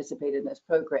to participate in this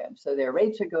program. So their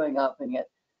rates are going up, and yet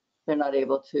they're not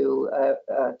able to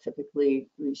typically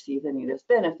receive any of this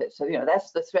benefit. So,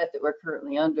 that's the threat that we're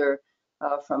currently under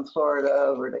from Florida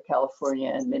over to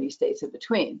California and many states in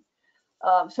between.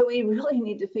 So we really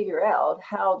need to figure out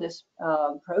how this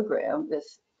program,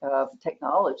 this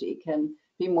technology can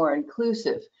be more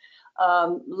inclusive.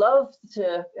 Love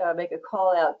to make a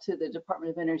call out to the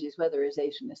Department of Energy's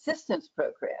Weatherization Assistance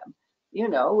Program.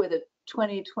 With the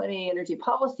 2020 Energy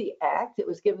Policy Act, it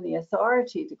was given the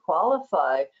authority to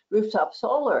qualify rooftop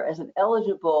solar as an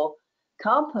eligible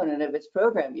component of its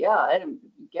program. Yeah, and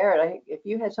Garrett, if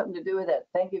you had something to do with that,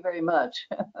 thank you very much.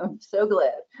 I'm so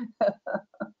glad.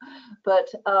 But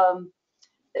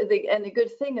the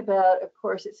good thing about, of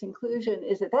course, its inclusion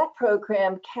is that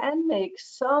program can make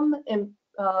some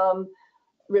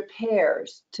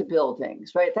repairs to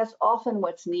buildings, right? That's often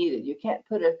what's needed. You can't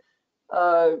put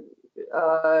a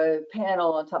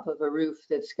panel on top of a roof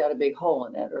that's got a big hole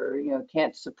in it, or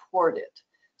can't support it.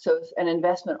 So an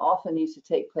investment often needs to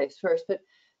take place first. But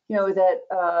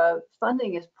that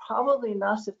funding is probably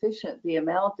not sufficient. The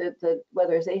amount that the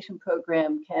weatherization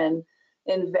program can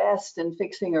invest in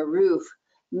fixing a roof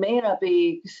may not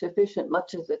be sufficient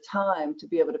much of the time to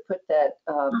be able to put that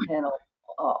panel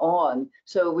on.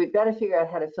 So we've got to figure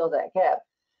out how to fill that gap.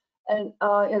 And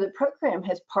the program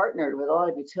has partnered with a lot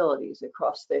of utilities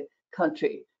across the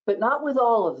country, but not with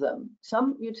all of them.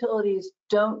 Some utilities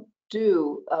don't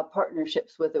do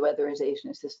partnerships with the Weatherization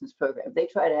Assistance Program. They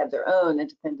try to have their own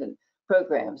independent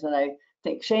programs, and I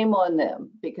think shame on them,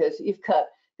 because you've cut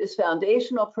this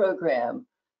foundational program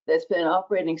that's been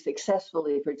operating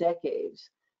successfully for decades.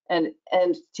 And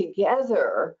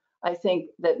together, I think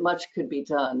that much could be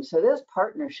done. So those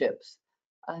partnerships,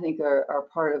 I think, are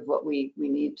part of what we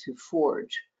need to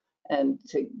forge and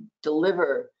to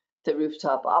deliver the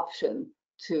rooftop option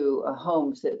to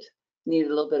homes that need a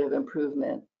little bit of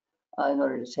improvement in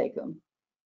order to take them.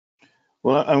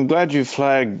 Well, I'm glad you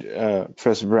flagged,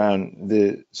 Professor Brown,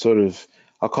 the sort of,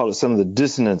 I'll call it some of the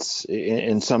dissonance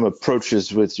in some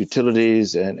approaches with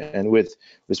utilities and with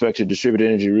respect to distributed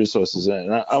energy resources.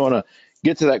 And I want to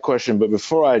get to that question, but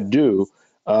before I do,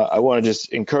 I want to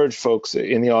just encourage folks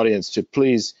in the audience to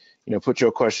please, put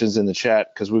your questions in the chat,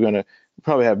 because we're going to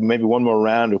probably have maybe one more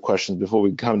round of questions before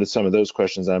we come to some of those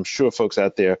questions. I'm sure folks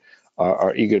out there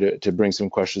are eager to bring some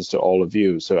questions to all of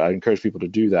you. So I encourage people to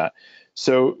do that.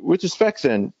 So with respect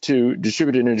then to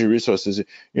distributed energy resources,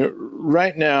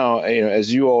 right now,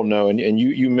 as you all know, and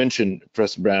you mentioned,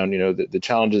 Professor Brown, the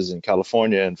challenges in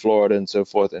California and Florida and so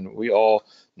forth, and we all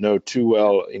know too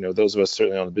well, those of us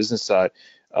certainly on the business side,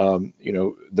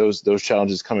 those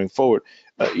challenges coming forward.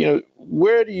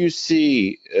 Where do you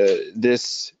see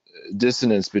this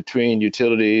dissonance between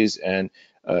utilities and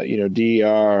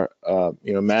DER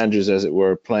managers, as it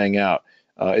were, playing out?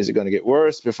 Is it going to get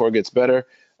worse before it gets better?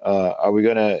 Are we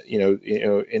going to,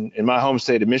 in my home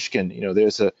state of Michigan,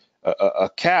 there's a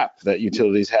cap that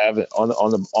utilities have on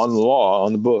the law,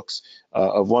 on the books,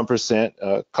 of 1%.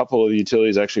 A couple of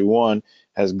utilities, actually one,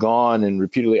 has gone and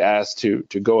repeatedly asked to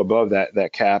go above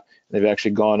that cap. They've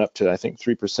actually gone up to, I think,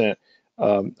 3%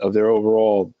 of their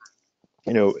overall,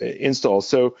 installs.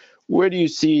 So Where do you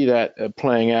see that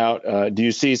playing out? Do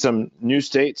you see some new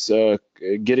states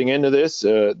getting into this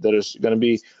that are going to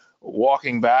be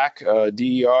walking back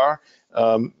DER?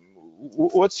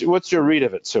 What's your read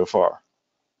of it so far?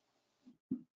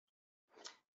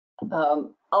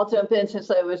 I'll jump in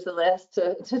since I was the last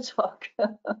to talk.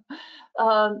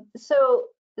 So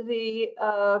the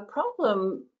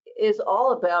problem is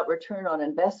all about return on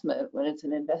investment when it's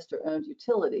an investor-owned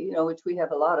utility, which we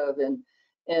have a lot of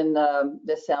in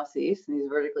the Southeast and these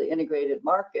vertically integrated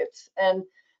markets. And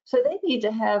so they need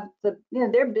to have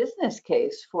their business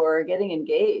case for getting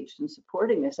engaged and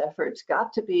supporting this effort. It's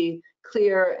got to be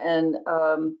clear and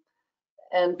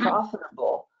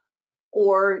profitable,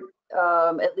 or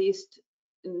at least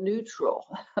neutral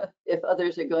if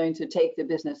others are going to take the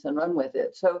business and run with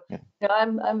it. So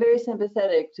I'm very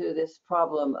sympathetic to this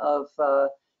problem of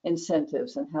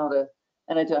incentives and how to,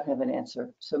 and I don't have an answer.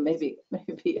 So maybe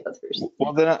others.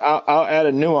 Well, then I'll add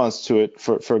a nuance to it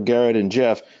for Garrett and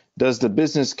Jeff. Does the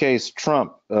business case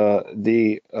trump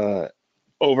the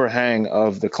overhang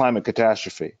of the climate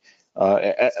catastrophe?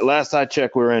 Last I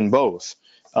checked, we're in both.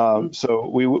 So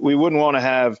we wouldn't want to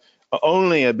have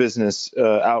only a business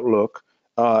outlook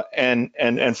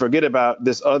and forget about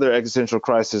this other existential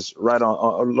crisis right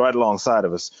alongside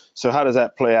of us. So how does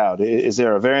that play out? Is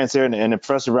there a variance there? And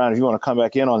Professor Brown, if you want to come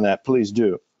back in on that, please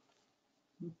do.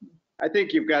 I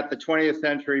think you've got the 20th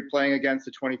century playing against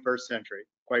the 21st century,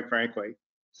 quite frankly.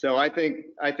 So I think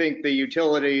the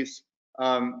utilities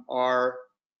are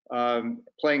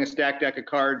playing a stacked deck of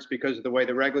cards because of the way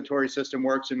the regulatory system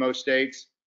works in most states.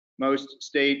 Most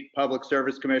state public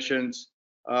service commissions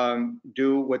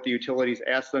do what the utilities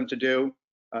ask them to do.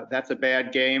 That's a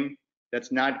bad game.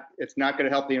 It's not going to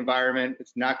help the environment.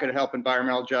 It's not going to help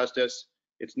environmental justice.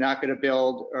 It's not going to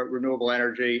build renewable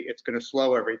energy. It's going to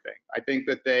slow everything. I think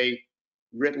that they,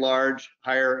 writ large,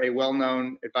 hire a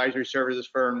well-known advisory services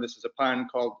firm. This is a pun,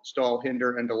 called stall,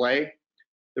 hinder, and delay.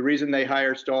 The reason they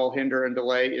hire stall, hinder, and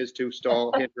delay is to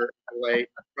stall, hinder, and delay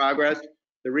progress.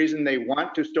 The reason they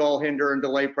want to stall, hinder, and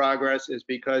delay progress is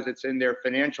because it's in their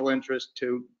financial interest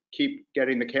to keep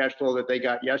getting the cash flow that they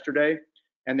got yesterday,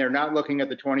 and they're not looking at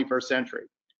the 21st century.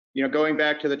 Going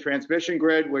back to the transmission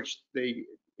grid, which the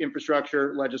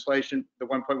infrastructure legislation, the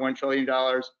 $1.1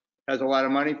 trillion, has a lot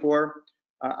of money for,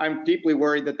 I'm deeply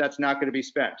worried that that's not going to be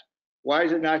spent. Why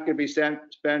is it not going to be spent?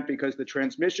 Because the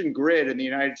transmission grid in the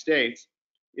United States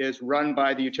is run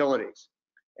by the utilities.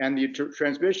 And the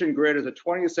transmission grid is a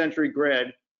 20th century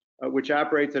grid which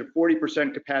operates at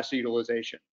 40% capacity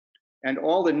utilization. And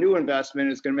all the new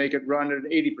investment is going to make it run at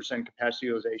 80% capacity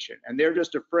utilization. And they're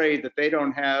just afraid that they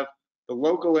don't have the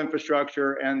local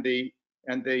infrastructure and the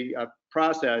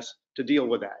process to deal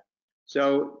with that.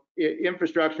 So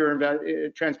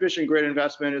transmission grid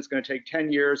investment is going to take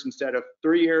 10 years instead of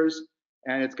 3 years,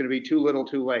 and it's going to be too little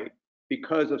too late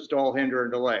because of stall, hinder,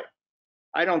 and delay.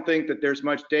 I don't think that there's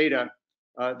much data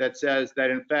that says that,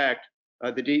 in fact,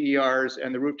 the DERs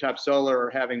and the rooftop solar are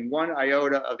having one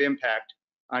iota of impact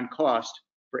on cost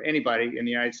for anybody in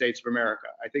the United States of America.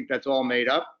 I think that's all made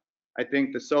up. I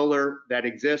think the solar that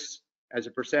exists as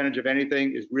a percentage of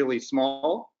anything is really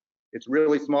small. It's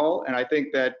really small, and I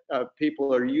think that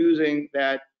people are using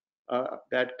that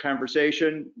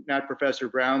conversation, not Professor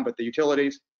Brown, but the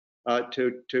utilities,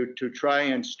 to try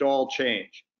and stall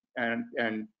change. And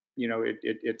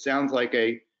it sounds like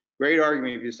a great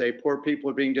argument if you say poor people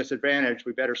are being disadvantaged,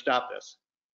 we better stop this.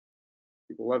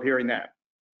 People love hearing that,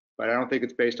 but I don't think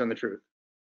it's based on the truth.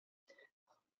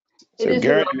 So It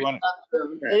Garrett,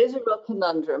 is a real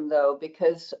conundrum, though,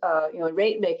 because in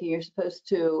rate making, you're supposed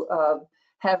to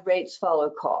have rates follow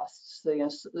costs, the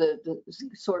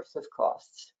source of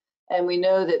costs, and we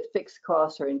know that fixed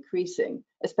costs are increasing,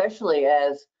 especially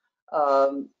as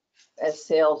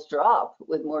sales drop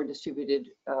with more distributed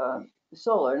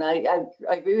solar. And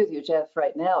I agree with you, Jeff.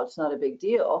 Right now, it's not a big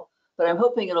deal, but I'm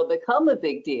hoping it'll become a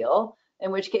big deal.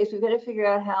 In which case, we've got to figure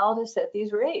out how to set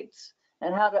these rates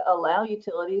and how to allow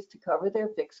utilities to cover their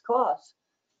fixed costs,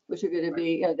 which are going to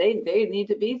be, they need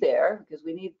to be there because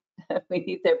we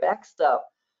need their backstop,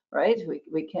 right?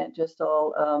 We can't just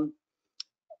all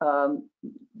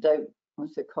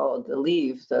what's it called?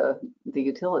 Leave the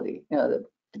utility, the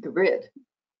grid.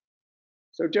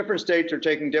 So different states are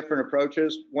taking different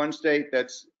approaches. One state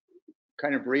that's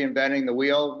kind of reinventing the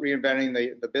wheel, reinventing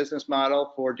the business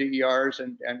model for DERs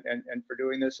and for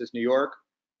doing this is New York,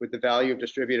 with the value of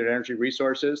distributed energy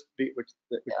resources, which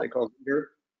they call leader.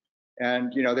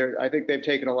 And I think they've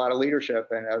taken a lot of leadership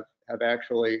and have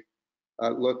actually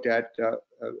looked at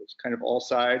kind of all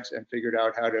sides and figured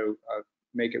out how to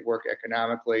make it work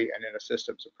economically and in a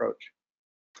systems approach.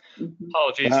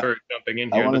 Apologies for jumping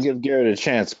in I here. want to give Garrett a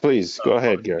chance. Please go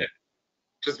ahead, Garrett.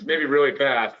 Just maybe really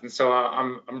fast. And so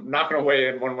I'm not going to weigh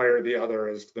in one way or the other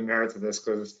as to the merits of this,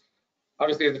 because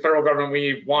obviously as the federal government,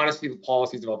 we want to see the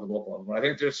policies developed at the local level. But I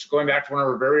think just going back to one of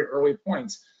our very early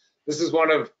points, this is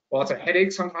one of, while it's a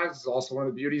headache sometimes, it's also one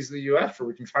of the beauties of the US, where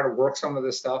we can try to work some of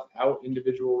this stuff out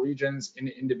individual regions, in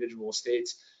individual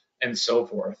states, and so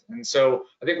forth. And so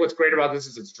I think what's great about this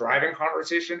is it's driving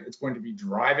conversation. It's going to be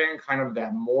driving kind of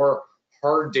that more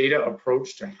hard data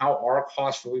approach to how are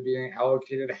costs really being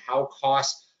allocated, how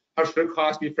should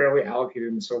costs be fairly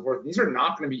allocated, and so forth. These are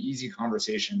not going to be easy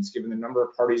conversations given the number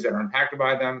of parties that are impacted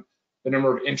by them, the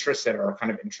number of interests that are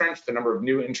kind of entrenched, the number of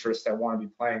new interests that want to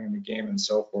be playing in the game, and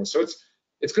so forth. So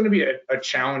it's going to be a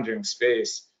challenging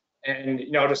space. And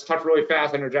I'll just touch really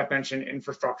fast. I know Jeff mentioned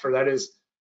infrastructure, that is,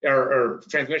 or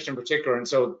transmission in particular. And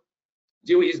so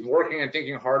DOE is working and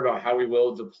thinking hard about how we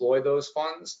will deploy those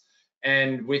funds.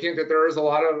 And we think that there is a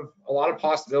lot of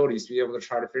possibilities to be able to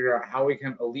try to figure out how we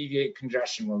can alleviate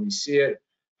congestion when we see it.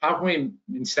 How can we,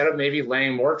 instead of maybe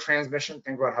laying more transmission,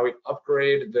 think about how we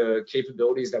upgrade the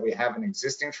capabilities that we have in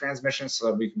existing transmission so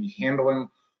that we can be handling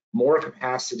more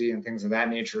capacity and things of that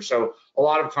nature. So a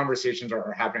lot of conversations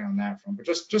are happening on that front. But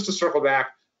just to circle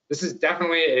back, this is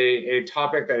definitely a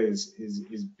topic that is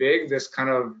big, this kind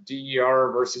of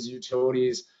DER versus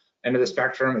utilities end of the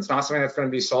spectrum. It's not something that's going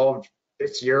to be solved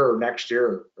this year or next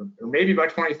year or maybe by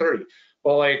 2030.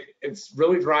 But like, it's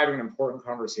really driving an important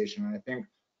conversation. And I think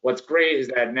what's great is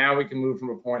that now we can move from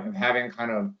a point of having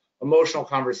kind of emotional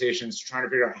conversations to trying to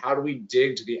figure out how do we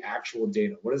dig to the actual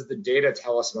data? What does the data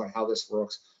tell us about how this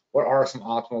works? What are some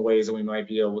optimal ways that we might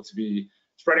be able to be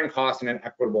spreading costs in an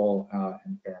equitable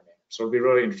and fair manner? So it'll be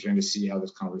really interesting to see how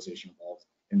this conversation evolves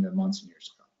in the months and years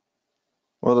to come.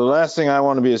 Well, the last thing I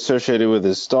want to be associated with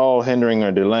is stall, hindering,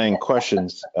 or delaying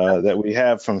questions that we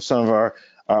have from some of our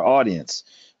audience.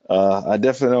 I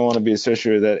definitely don't want to be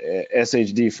associated with that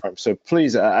SHD firm. So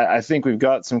please, I think we've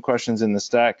got some questions in the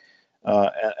stack,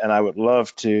 and I would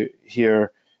love to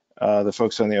hear the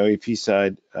folks on the OEP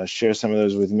side share some of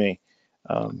those with me.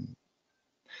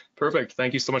 Perfect.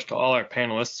 Thank you so much to all our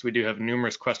panelists. We do have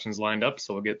numerous questions lined up,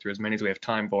 so we'll get through as many as we have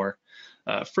time for.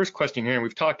 First question here, and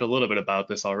we've talked a little bit about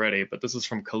this already, but this is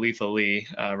from Khalifa Lee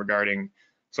regarding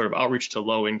sort of outreach to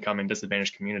low income and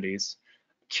disadvantaged communities.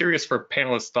 Curious for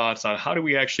panelists' thoughts on how do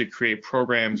we actually create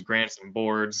programs, grants, and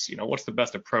boards? What's the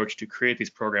best approach to create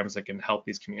these programs that can help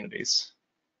these communities?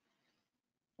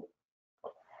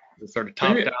 Sort of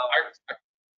top down.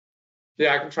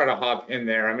 Yeah, I can try to hop in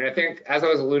there. I mean, I think as I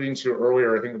was alluding to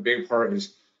earlier, I think a big part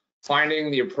is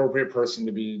finding the appropriate person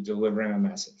to be delivering a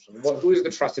message. Who is the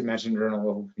trusted messenger in a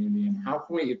local community, and how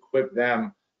can we equip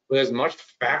them with as much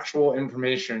factual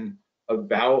information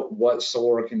about what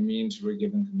solar can mean to a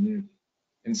given community?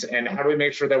 And how do we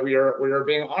make sure that we are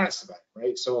being honest about it,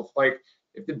 right? So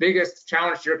if the biggest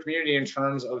challenge to your community in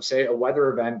terms of, say, a weather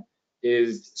event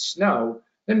is snow,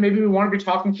 then maybe we want to be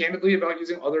talking candidly about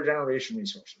using other generation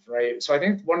resources, right? So I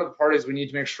think one of the part is we need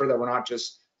to make sure that we're not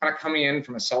just kind of coming in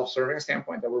from a self-serving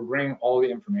standpoint, that we're bringing all the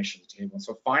information to the table. And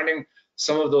so finding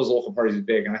some of those local parties is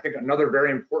big. And I think another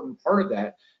very important part of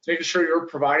that is making sure you're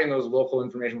providing those local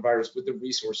information providers with the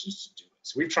resources to do it.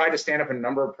 So we've tried to stand up a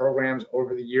number of programs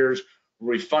over the years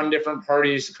where we fund different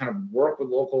parties to kind of work with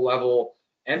local level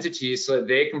entities so that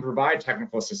they can provide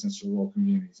technical assistance to rural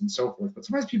communities and so forth. But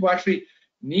sometimes people actually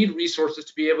need resources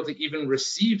to be able to even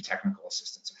receive technical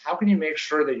assistance. How can you make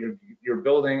sure that you're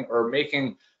building or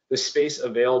making the space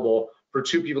available for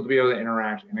two people to be able to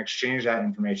interact and exchange that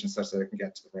information such that it can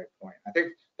get to the right point? I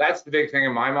think that's the big thing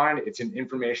in my mind. It's an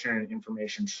information and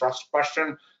information trust question,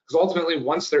 because ultimately,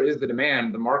 once there is the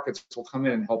demand, the markets will come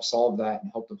in and help solve that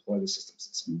and help deploy the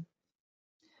systems.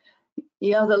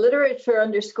 The literature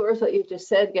underscores what you just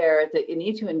said, Garrett, that you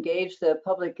need to engage the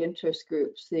public interest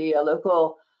groups, the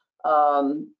local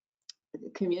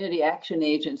community action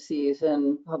agencies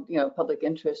and public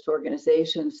interest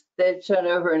organizations. They've shown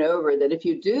over and over that if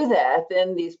you do that,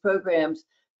 then these programs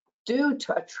do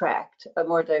attract a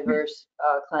more diverse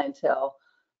clientele.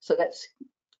 So that's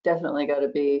definitely got to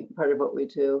be part of what we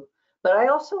do. But I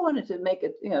also wanted to make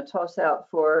it, toss out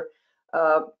for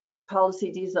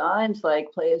policy designs like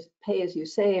pay as you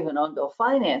save and on-bill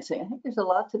financing. I think there's a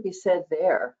lot to be said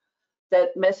there.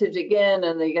 That message again,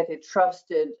 and you get the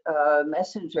trusted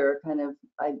messenger kind of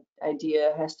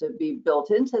idea has to be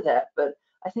built into that. But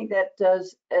I think that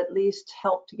does at least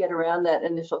help to get around that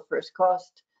initial first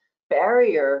cost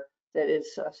barrier that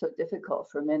is so difficult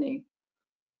for many.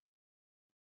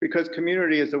 Because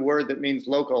community is a word that means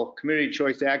local. Community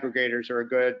choice aggregators are a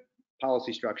good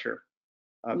policy structure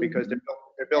because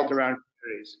they're built around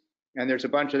communities. And there's a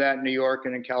bunch of that in New York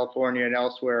and in California and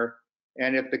elsewhere.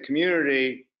 And if the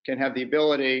community can have the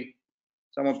ability,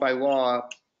 somewhat by law,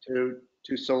 to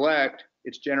select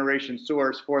its generation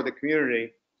source for the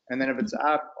community, and then if it's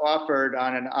offered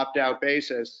on an opt-out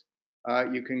basis,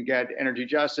 you can get energy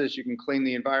justice, you can clean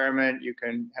the environment, you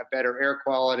can have better air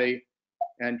quality,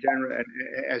 and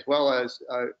as well as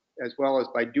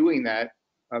by doing that,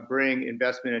 bring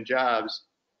investment and jobs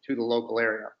to the local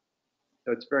area.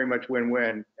 So it's very much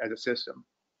win-win as a system,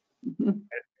 and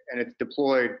it's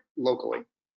deployed locally.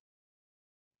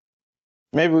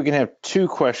 Maybe we can have two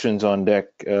questions on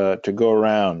deck to go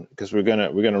around, because we're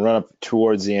gonna run up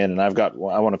towards the end, and I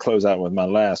want to close out with my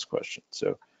last question.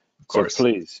 So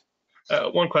please.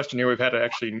 One question here. We've had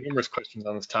actually numerous questions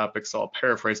on this topic, so I'll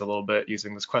paraphrase a little bit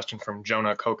using this question from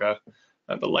Jonah Coca.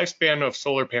 The lifespan of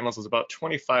solar panels is about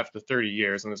 25 to 30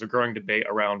 years, and there's a growing debate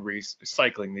around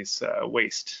recycling these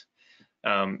waste.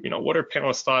 What are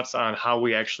panelists' thoughts on how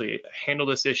we actually handle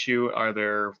this issue? Are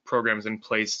there programs in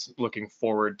place looking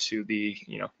forward to the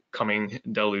coming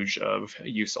deluge of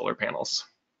used solar panels?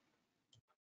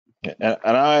 And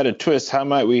I had a twist. How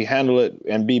might we handle it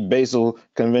and be Basel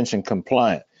Convention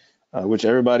compliant, which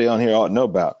everybody on here ought to know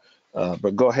about?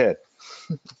 But go ahead.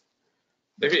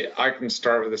 Maybe I can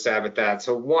start with a stab at that.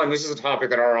 So one, this is a topic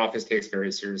that our office takes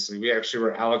very seriously. We actually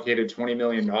were allocated $20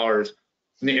 million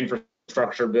in the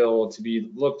infrastructure bill to be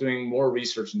doing more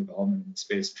research and development in the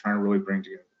space, trying to really bring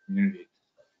together the community.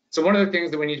 So one of the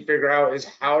things that we need to figure out is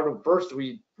how to first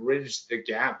we bridge the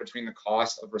gap between the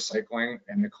cost of recycling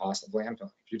and the cost of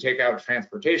landfilling. If you take out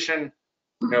transportation,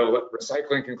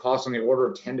 recycling can cost on the order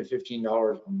of $10 to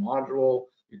 $15 a module.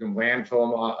 You can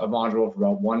landfill a module for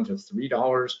about $1 to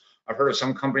 $3. I've heard of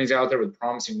some companies out there with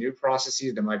promising new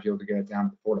processes that might be able to get it down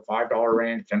to the $4 to $5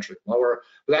 range, potentially lower,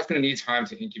 but that's going to need time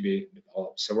to incubate and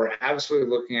develop. So we're absolutely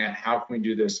looking at how can we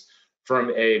do this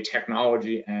from a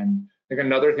technology end. I think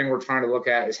another thing we're trying to look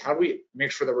at is how do we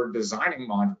make sure that we're designing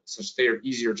modules such that they are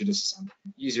easier to disassemble,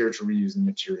 easier to reuse the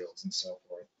materials and so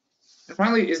forth. And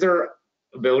finally, is there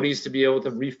abilities to be able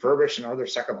to refurbish and other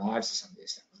second lives to some of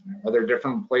these things? Are there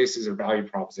different places or value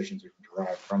propositions we can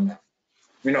derive from that?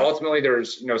 I mean, ultimately,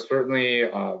 there's certainly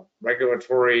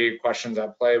regulatory questions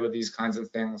at play with these kinds of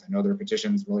things. I know there are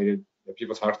petitions related that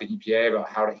people talk to the EPA about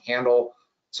how to handle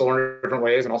solar in different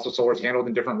ways, and also solar is handled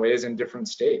in different ways in different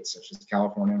states, such as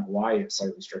California and Hawaii have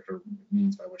slightly stricter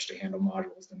means by which to handle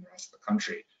modules than the rest of the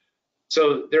country.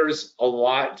 So there's a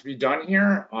lot to be done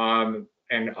here,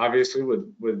 and obviously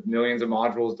with millions of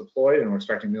modules deployed, and we're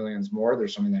expecting millions more,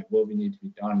 there's something that will need to be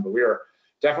done. But we are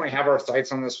definitely have our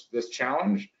sights on this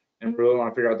challenge, and really want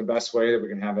to figure out the best way that we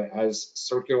can have it as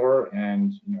circular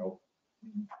and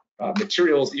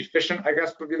materials efficient, I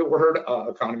guess would be the word,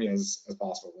 economy as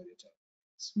possible.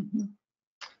 I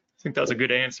think that's a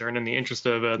good answer. And in the interest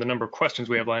of the number of questions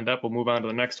we have lined up, we'll move on to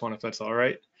the next one if that's all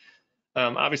right.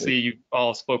 Obviously, you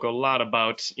all spoke a lot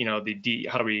about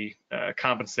how do we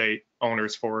compensate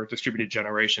owners for distributed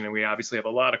generation, and we obviously have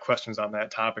a lot of questions on that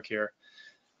topic here.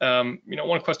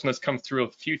 One question that's come through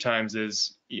a few times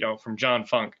is, from John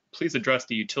Funk, please address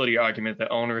the utility argument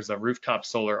that owners of rooftop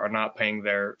solar are not paying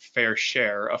their fair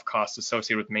share of costs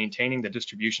associated with maintaining the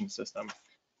distribution system,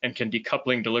 and can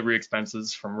decoupling delivery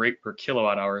expenses from rate per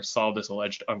kilowatt hour solve this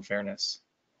alleged unfairness?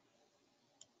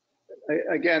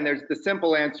 Again, there's the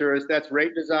simple answer is that's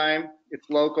rate design. It's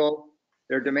local.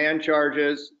 They're demand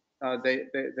charges.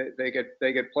 They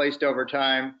get placed over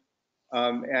time.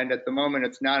 And at the moment,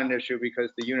 it's not an issue because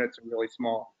the units are really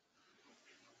small.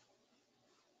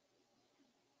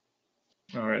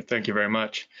 All right, thank you very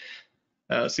much.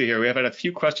 Let's see here. We have had a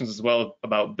few questions as well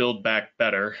about Build Back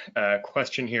Better.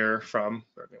 Question here from,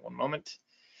 bear me one moment,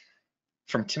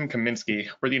 from Tim Kaminsky.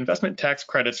 Were the investment tax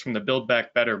credits from the Build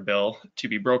Back Better bill to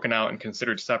be broken out and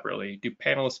considered separately? Do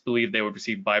panelists believe they would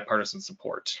receive bipartisan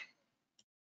support?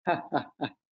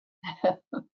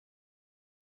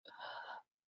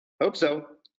 Hope so.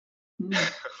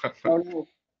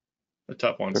 A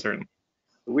tough one, certainly.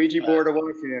 The Ouija board of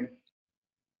Washington.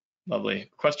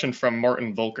 Lovely. Question from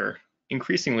Martin Volker.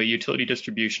 Increasingly, utility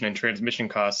distribution and transmission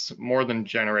costs more than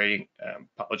generating,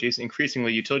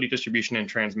 increasingly utility distribution and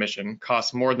transmission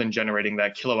costs more than generating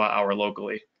that kilowatt hour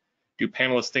locally. Do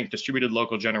panelists think distributed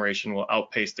local generation will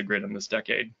outpace the grid in this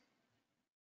decade?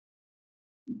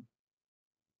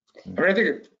 I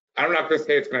mean, I'm not going to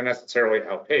say it's going to necessarily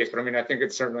outpace, but I mean, I think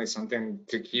it's certainly something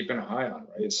to keep an eye on,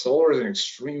 right? Solar is an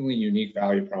extremely unique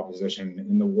value proposition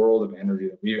in the world of energy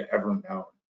that we've ever known.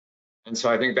 And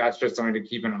so I think that's just something to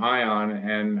keep an eye on.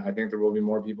 And I think there will be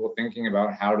more people thinking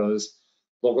about how does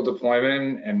local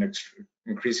deployment and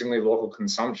increasingly local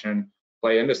consumption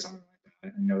play into something like that.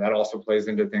 That also plays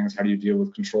into things. How do you deal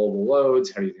with controllable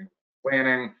loads? How do you think about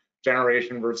planning,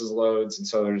 generation versus loads? And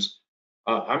so there's,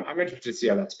 I'm interested to see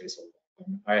how that space will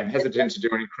evolve. I am hesitant to do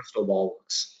any crystal ball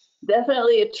looks.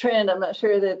 Definitely a trend. I'm not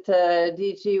sure that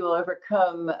DG will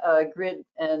overcome grid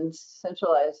and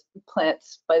centralized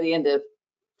plants by the end of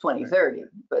 2030,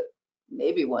 but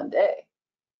maybe one day.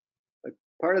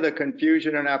 Part of the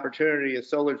confusion and opportunity is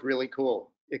solar is really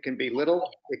cool. It can be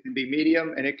little, it can be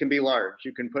medium, and it can be large.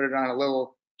 You can put it on a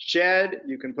little shed,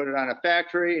 you can put it on a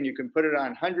factory, and you can put it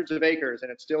on hundreds of acres, and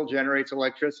it still generates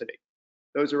electricity.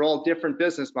 Those are all different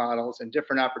business models and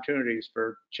different opportunities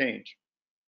for change.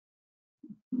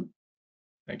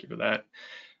 Thank you for that.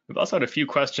 We've also had a few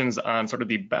questions on sort of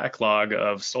the backlog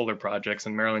of solar projects.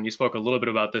 And Marilyn, you spoke a little bit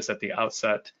about this at the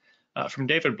outset. From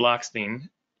David Blockstein,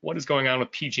 what is going on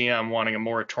with PGM wanting a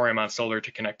moratorium on solar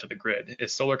to connect to the grid?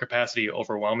 Is solar capacity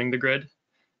overwhelming the grid?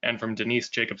 And from Denise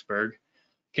Jacobsberg,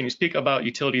 can you speak about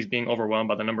utilities being overwhelmed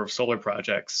by the number of solar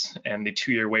projects and the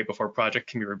 2-year wait before a project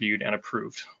can be reviewed and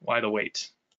approved? Why the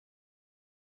wait?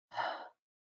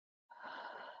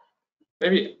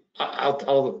 Maybe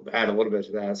I'll add a little bit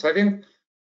to that. So I think,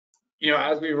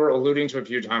 as we were alluding to a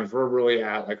few times, we're really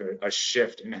at like a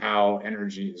shift in how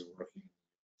energy is working.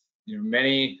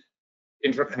 Many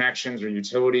interconnections or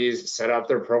utilities set up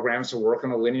their programs to work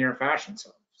in a linear fashion.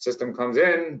 So system comes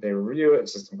in, they review it,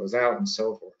 system goes out, and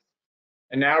so forth.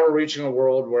 And now we're reaching a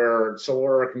world where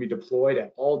solar can be deployed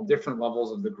at all different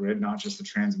levels of the grid, not just the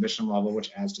transmission level,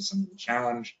 which adds to some of the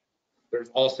challenge. There's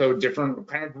also different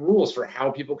kind of rules for how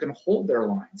people can hold their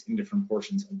lines in different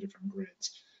portions of different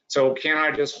grids. So can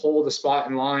I just hold a spot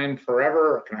in line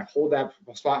forever? Or can I hold that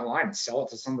spot in line and sell it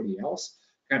to somebody else?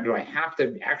 Do I have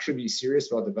to actually be serious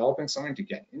about developing something to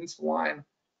get into line?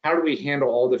 How do we handle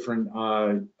all different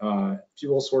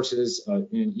fuel sources in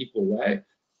an equal way?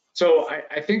 So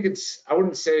I think I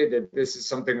wouldn't say that this is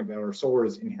something about our solar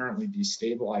is inherently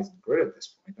destabilizing the grid at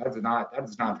this point. That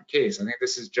is not the case. I think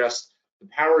this is just the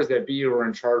powers that be who are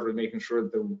in charge of making sure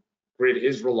that the grid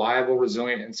is reliable,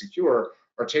 resilient, and secure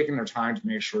are taking their time to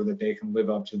make sure that they can live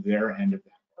up to their end of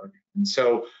that bargain. And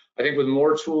so I think with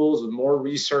more tools, with more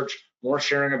research, more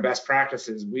sharing of best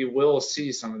practices, we will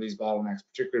see some of these bottlenecks,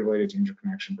 particularly related to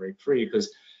interconnection break free.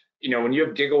 Because when you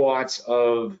have gigawatts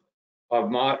of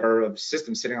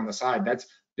systems sitting on the side, that's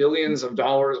billions of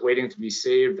dollars waiting to be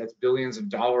saved. That's billions of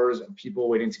dollars of people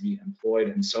waiting to be employed,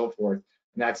 and so forth.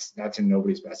 And that's in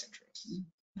nobody's best interest.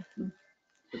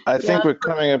 I think we're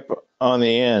coming up on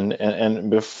the end,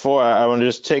 and before I want to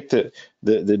just take the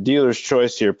dealer's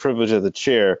choice here, privilege of the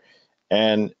chair,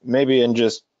 and maybe in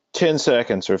just 10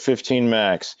 seconds or 15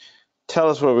 max, tell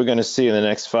us what we're going to see in the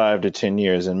next 5 to 10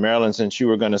 years. And Marilyn, since you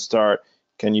were going to start,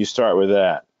 can you start with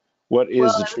that? What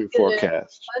is the true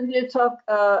forecast? I'm going to talk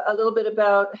a little bit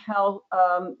about how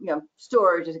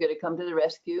storage is going to come to the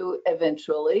rescue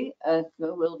eventually.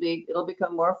 It'll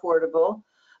become more affordable.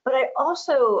 But I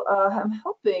also am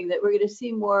hoping that we're going to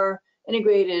see more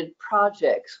integrated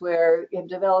projects where you have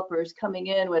developers coming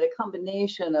in with a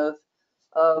combination of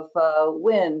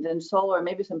wind and solar,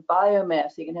 maybe some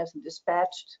biomass. You can have some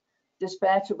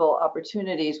dispatchable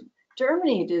opportunities.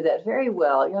 Germany did that very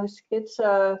well. Its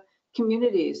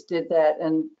communities did that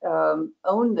and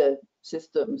owned the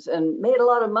systems and made a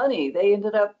lot of money. They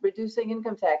ended up reducing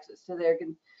income taxes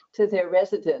to their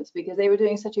residents because they were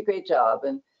doing such a great job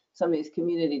in some of these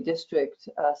community district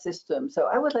systems. So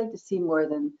I would like to see more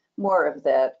of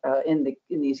that in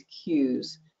these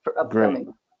queues for upcoming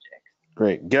projects.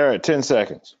 Great. Garrett, 10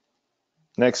 seconds.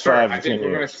 Next Sure, 5 to 10 I think years.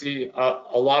 we're going to see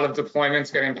a lot of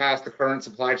deployments getting past the current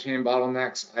supply chain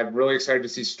bottlenecks. I'm really excited to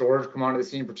see storage come onto the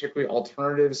scene, particularly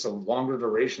alternatives, so longer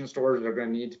duration storage that are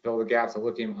going to need to fill the gaps that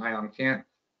lithium ion can't.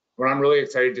 What I'm really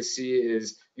excited to see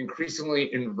is increasingly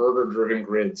inverter-driven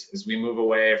grids as we move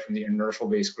away from the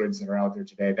inertial-based grids that are out there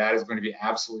today. That is going to be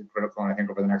absolutely critical, and I think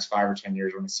over the next 5 or 10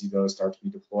 years, we're going to see those start to be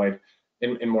deployed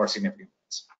in more significant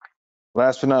ways.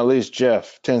 Last but not least,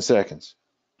 Jeff, 10 seconds.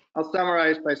 I'll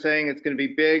summarize by saying it's going to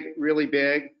be big, really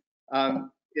big.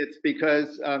 It's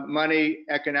because money,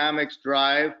 economics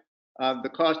drive.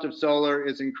 The cost of solar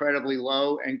is incredibly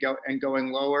low and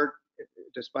going lower,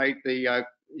 despite the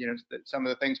some of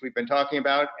the things we've been talking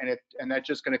about, and that's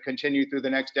just going to continue through the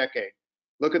next decade.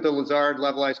 Look at the Lazard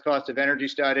levelized cost of energy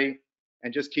study,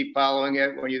 and just keep following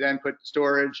it. When you then put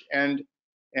storage and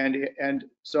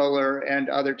solar and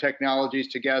other technologies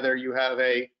together, you have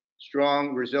a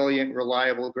strong, resilient,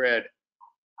 reliable grid.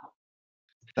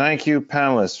 Thank you,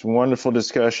 panelists. Wonderful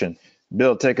discussion.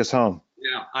 Bill, take us home.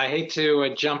 Yeah, I hate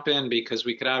to jump in because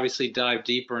we could obviously dive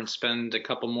deeper and spend a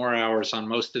couple more hours on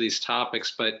most of these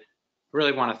topics, but I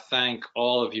really want to thank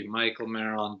all of you, Michael,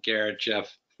 Marilyn, Garrett,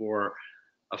 Jeff, for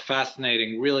a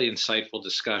fascinating, really insightful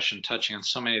discussion touching on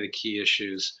so many of the key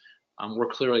issues. We're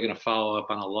clearly going to follow up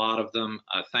on a lot of them.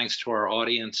 Thanks to our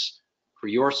audience for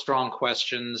your strong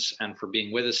questions and for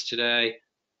being with us today.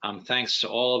 Thanks to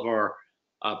all of our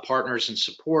partners and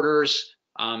supporters,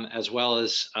 as well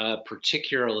as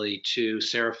particularly to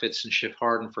Sarah Fitz and Schiff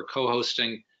Harden for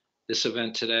co-hosting this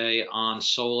event today on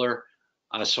solar.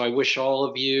 So I wish all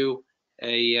of you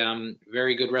a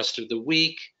very good rest of the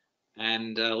week,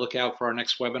 and look out for our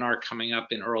next webinar coming up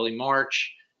in early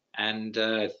March. And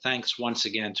thanks once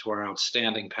again to our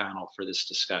outstanding panel for this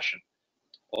discussion.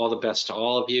 All the best to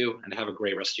all of you, and have a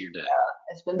great rest of your day.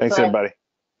 It's been Thanks, fun. everybody.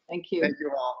 Thank you. Thank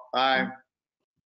you all. Bye.